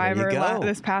Designated Survivor go.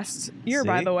 this past year,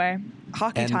 by See? the way.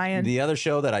 Hockey And tie-in. the other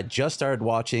show that I just started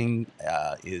watching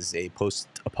is a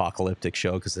post-apocalyptic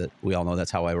show because we all know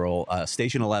that's how I roll.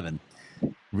 Station 11.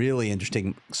 Really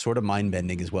interesting, sort of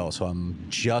mind-bending as well. So I'm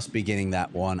just beginning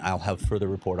that one. I'll have further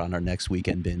report on our next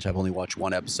Weekend Binge. I've only watched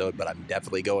 1 episode, but I'm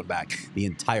definitely going back. The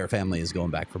entire family is going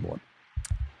back for more.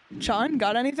 Sean,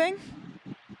 got anything?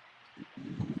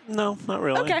 No, not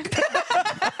really. Okay.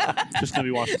 Just gonna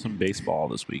be watching some baseball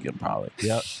this weekend, probably.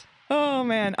 Yep. Oh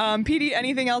man. PD,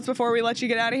 anything else before we let you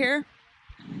get out of here?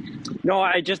 No,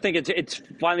 I just think it's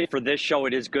finally for this show.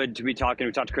 It is good to be talking.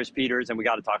 We talked to Chris Peters, and we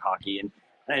got to talk hockey. And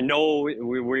I know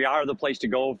we are the place to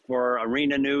go for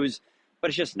arena news, but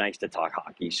it's just nice to talk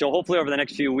hockey. So hopefully over the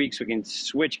next few weeks we can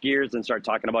switch gears and start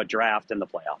talking about draft and the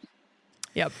playoffs.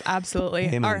 Yep, absolutely.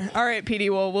 Amen. All right, PD.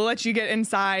 Well, we'll let you get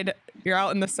inside. You're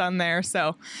out in the sun there,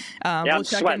 so I'm we'll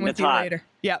check in sweating. with It's you hot. later.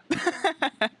 Yep.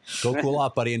 Go cool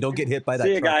off, buddy, and don't get hit by that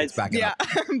See you truck guys. that's backing Yeah.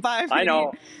 up. Bye. I PD.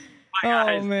 know. Bye,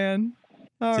 guys. Oh man.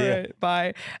 All See ya. right,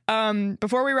 bye.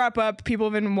 Before we wrap up, people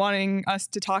have been wanting us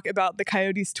to talk about the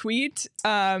Coyotes tweet.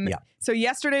 So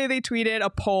yesterday they tweeted a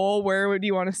poll, where would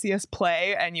you want to see us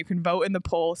play? And you can vote in the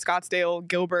poll, Scottsdale,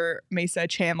 Gilbert, Mesa,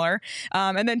 Chandler.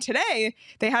 And then today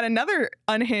they had another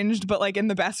unhinged, but like in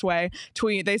the best way,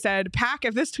 tweet. They said, Pack,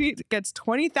 if this tweet gets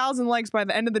 20,000 likes by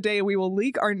the end of the day, we will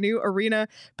leak our new arena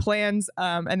plans.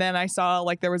 And then I saw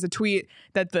like there was a tweet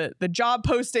that the job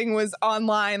posting was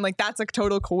online. Like that's a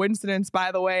total coincidence,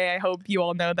 by the way. I hope you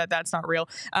all know that that's not real.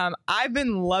 I've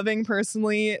been loving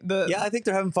personally Yeah, I think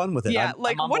they're having fun with it. yeah, I'm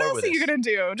like on what board else with are you this. gonna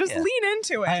do? Just Yeah. lean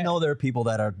into it. I know there are people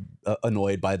that are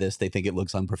annoyed by this. They think it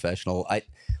looks unprofessional.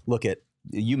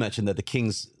 You mentioned that the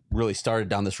Kings really started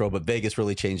down this road, but Vegas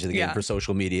really changed the game Yeah. for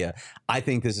social media. I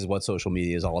think this is what social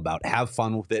media is all about. Have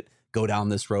fun with it. Go down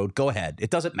this road. Go ahead. It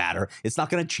doesn't matter. It's not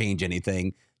going to change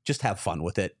anything. Just have fun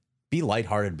with it. Be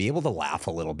lighthearted. Be able to laugh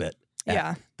a little bit at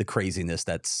Yeah. the craziness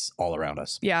that's all around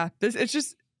us. Yeah,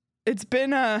 it's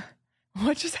been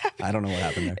what just happened? I don't know what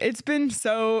happened there. It's been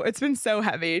so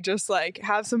heavy. Just like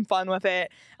have some fun with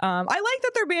it. I like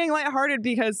that they're being lighthearted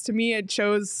because to me it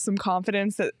shows some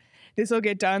confidence that this will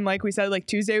get done. Like we said, like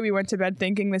Tuesday we went to bed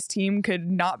thinking this team could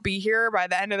not be here by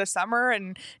the end of the summer,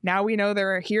 and now we know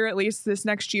they're here at least this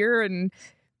next year. And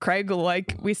Craig,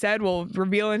 like we said, will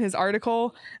reveal in his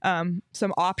article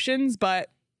some options, but.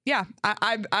 Yeah,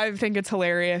 I think it's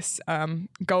hilarious.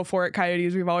 Go for it,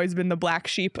 Coyotes. We've always been the black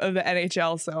sheep of the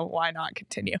NHL, so why not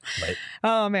continue? Right.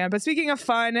 Oh, man. But speaking of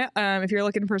fun, if you're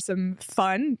looking for some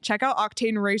fun, check out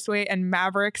Octane Raceway and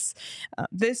Mavericks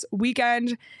this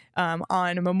weekend.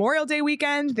 On Memorial Day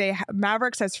weekend,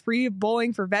 Mavericks has free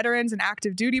bowling for veterans and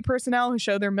active duty personnel who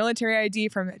show their military ID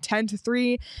from 10 to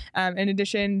 3. In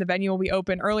addition, the venue will be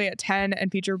open early at 10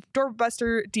 and feature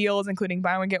doorbuster deals, including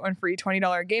buy one, get one free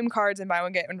 $20 game cards and buy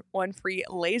one, get one free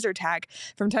laser tag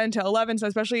from 10 to 11. So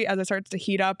especially as it starts to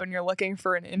heat up and you're looking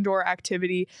for an indoor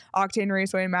activity, Octane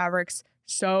Raceway and Mavericks,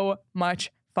 so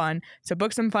much fun. So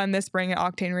book some fun this spring at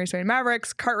Octane Raceway and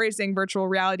Mavericks. Kart racing, virtual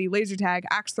reality, laser tag,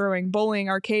 axe throwing, bowling,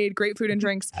 arcade, great food and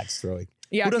drinks. Axe throwing.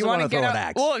 Yeah, who doesn't want to throw an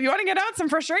axe? Well, if you want to get out some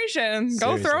frustration,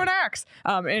 go throw an axe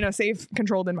in a safe,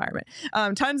 controlled environment.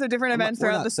 Tons of different events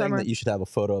throughout the summer. That you should have a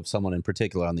photo of someone in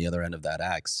particular on the other end of that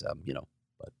axe,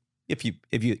 But if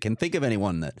you can think of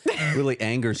anyone that really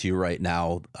angers you right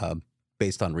now,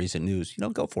 based on recent news,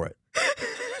 go for it.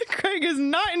 Craig is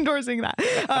not endorsing that.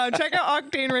 Check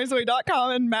out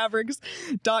octaneraceway.com and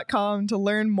mavericks.com to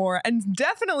learn more. And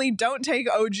definitely don't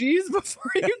take OGs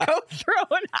before you go throw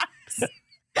an axe.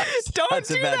 Don't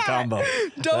do that. Combo.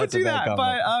 Don't do that. Combo.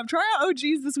 But try out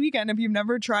OGs this weekend if you've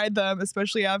never tried them,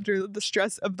 especially after the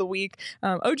stress of the week.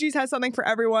 OGs has something for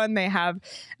everyone. They have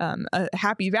a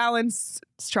happy balance,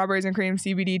 strawberries and cream,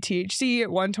 CBD, THC,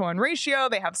 1-to-1 ratio.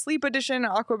 They have sleep edition,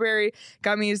 aquaberry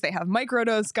gummies. They have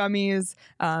microdose gummies,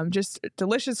 just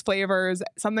delicious flavors,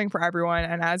 something for everyone.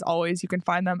 And as always, you can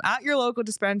find them at your local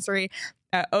dispensary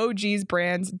at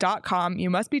ogsbrands.com. You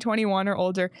must be 21 or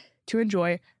older to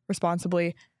enjoy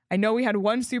responsibly. I know we had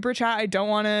one super chat. I don't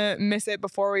want to miss it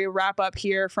before we wrap up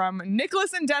here from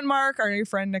Nicholas in Denmark, our new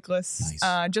friend Nicholas.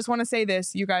 Nice. Just want to say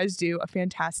this. You guys do a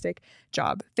fantastic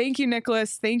job. Thank you,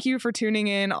 Nicholas. Thank you for tuning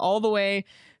in all the way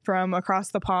from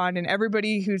across the pond, and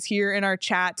everybody who's here in our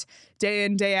chat day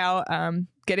in, day out,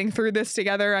 getting through this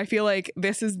together. I feel like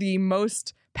this is the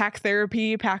most pack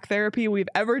therapy we've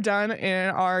ever done in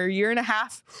our year and a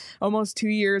half, almost 2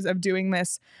 years of doing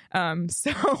this.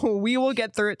 So we will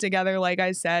get through it together. Like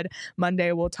I said,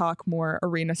 Monday we'll talk more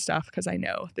arena stuff because I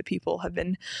know the people have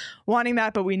been wanting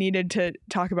that, but we needed to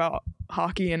talk about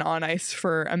hockey and on ice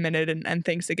for a minute. And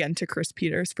thanks again to Chris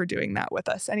Peters for doing that with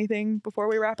us. Anything before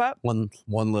we wrap up? One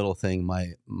little thing.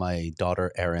 My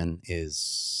daughter Erin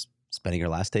is spending her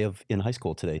last day in high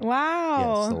school today. Wow.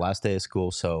 Yeah, it's the last day of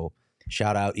school. So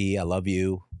shout out, E. I love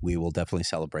you. We will definitely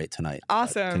celebrate tonight.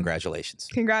 Awesome. Congratulations.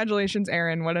 Congratulations,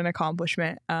 Erin. What an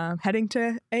accomplishment. Heading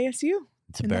to ASU.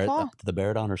 To the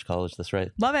Barrett Honors College. That's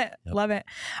right. Love it. Yep. Love it.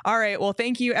 All right. Well,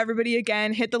 thank you, everybody.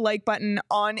 Again, hit the like button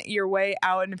on your way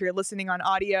out. And if you're listening on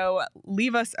audio,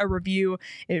 leave us a review.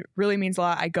 It really means a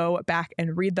lot. I go back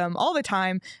and read them all the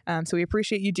time. So we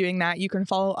appreciate you doing that. You can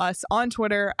follow us on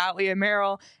Twitter at Leah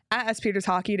Merrill, at S Peters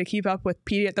Hockey to keep up with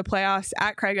PD at the playoffs,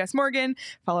 at Craig S. Morgan.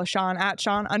 Follow Sean at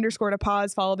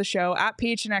Sean_to-pause. Follow the show at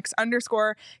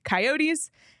PHNX_Coyotes.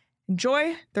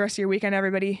 Enjoy the rest of your weekend,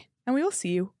 everybody. And we will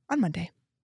see you on Monday.